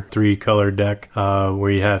 4-character, 3-color deck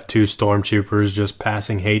where you have 2 stormtroopers just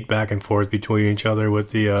passing hate back and forth between each other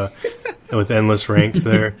with the with endless ranks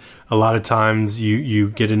there. A lot of times you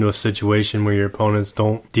get into a situation where your opponents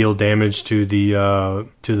don't deal damage to the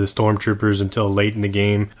stormtroopers until late in the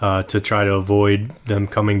game to try to avoid them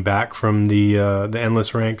coming back from the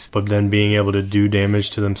endless ranks, but then being able to do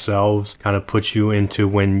damage to themselves kind of puts you into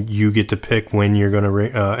when you get to pick when you're going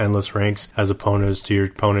to endless ranks, as opposed to your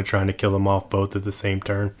opponent trying to kill them off both at the same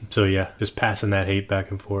turn. So yeah, just passing that hate back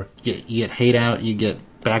and forth. You get hate out, you get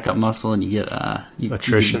backup muscle, and you get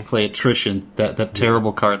attrition. You play attrition, that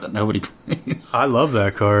terrible card that nobody plays. I love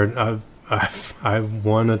that card. I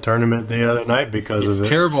won a tournament the other night because of it. It's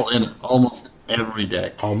terrible in almost every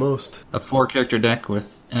deck. Almost. A 4-character deck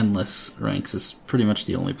with endless ranks is pretty much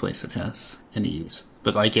the only place it has any use.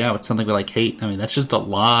 But like, yeah, with something like hate, I mean, that's just a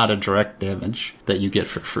lot of direct damage that you get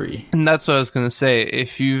for free. And that's what I was going to say.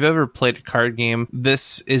 If you've ever played a card game,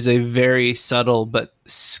 this is a very subtle but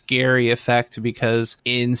scary effect, because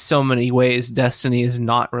in so many ways, Destiny is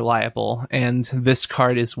not reliable, and this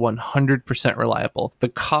card is 100% reliable. The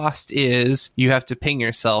cost is you have to ping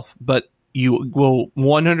yourself, but you will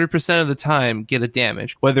 100% of the time get a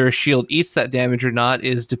damage. Whether a shield eats that damage or not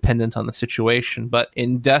is dependent on the situation. But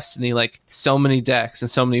in Destiny, like, so many decks and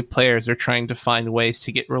so many players are trying to find ways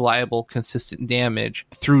to get reliable, consistent damage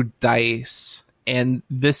through dice. And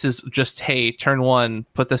this is just, hey, turn 1,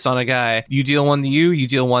 put this on a guy. You deal 1 to you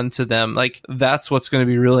deal 1 to them. Like, that's what's going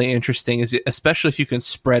to be really interesting, is especially if you can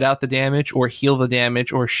spread out the damage or heal the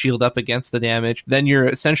damage or shield up against the damage, then you're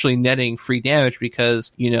essentially netting free damage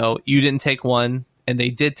because, you know, you didn't take 1 and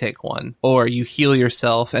they did take 1, or you heal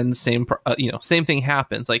yourself and the same thing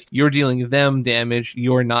happens. Like, you're dealing them damage,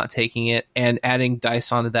 you're not taking it, and adding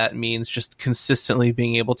dice onto that means just consistently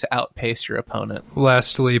being able to outpace your opponent.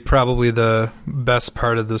 Lastly, probably the best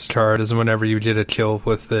part of this card is whenever you get a kill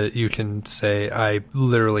with it, you can say, I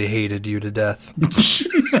literally hated you to death.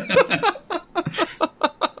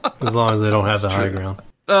 As long as they don't have the high ground.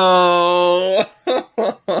 Oh,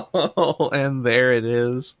 and there it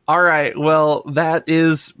is. All right. Well, that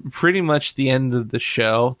is pretty much the end of the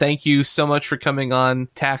show. Thank you so much for coming on,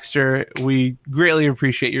 Taxter. We greatly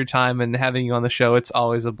appreciate your time and having you on the show. It's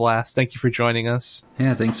always a blast. Thank you for joining us.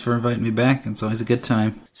 Yeah, thanks for inviting me back. It's always a good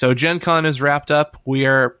time. So Gen Con is wrapped up. We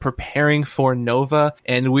are preparing for Nova,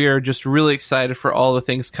 and we are just really excited for all the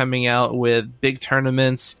things coming out with big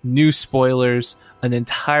tournaments, new spoilers, an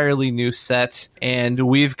entirely new set, and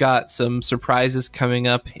we've got some surprises coming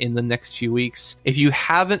up in the next few weeks. If you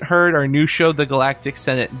haven't heard our new show, The Galactic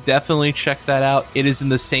Senate, definitely check that out. It is in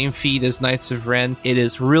the same feed as Knights of Ren. It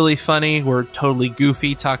is really funny. We're totally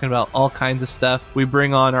goofy, talking about all kinds of stuff. We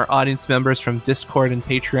bring on our audience members from Discord and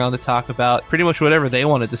Patreon to talk about pretty much whatever they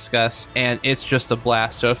want to discuss, and it's just a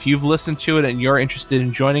blast. So if you've listened to it and you're interested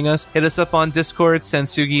in joining us, hit us up on Discord, send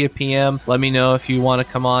Sugi a PM. Let me know if you want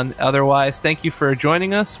to come on. Otherwise, thank you for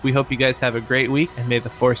joining us. We hope you guys have a great week, and may the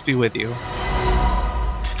Force be with you.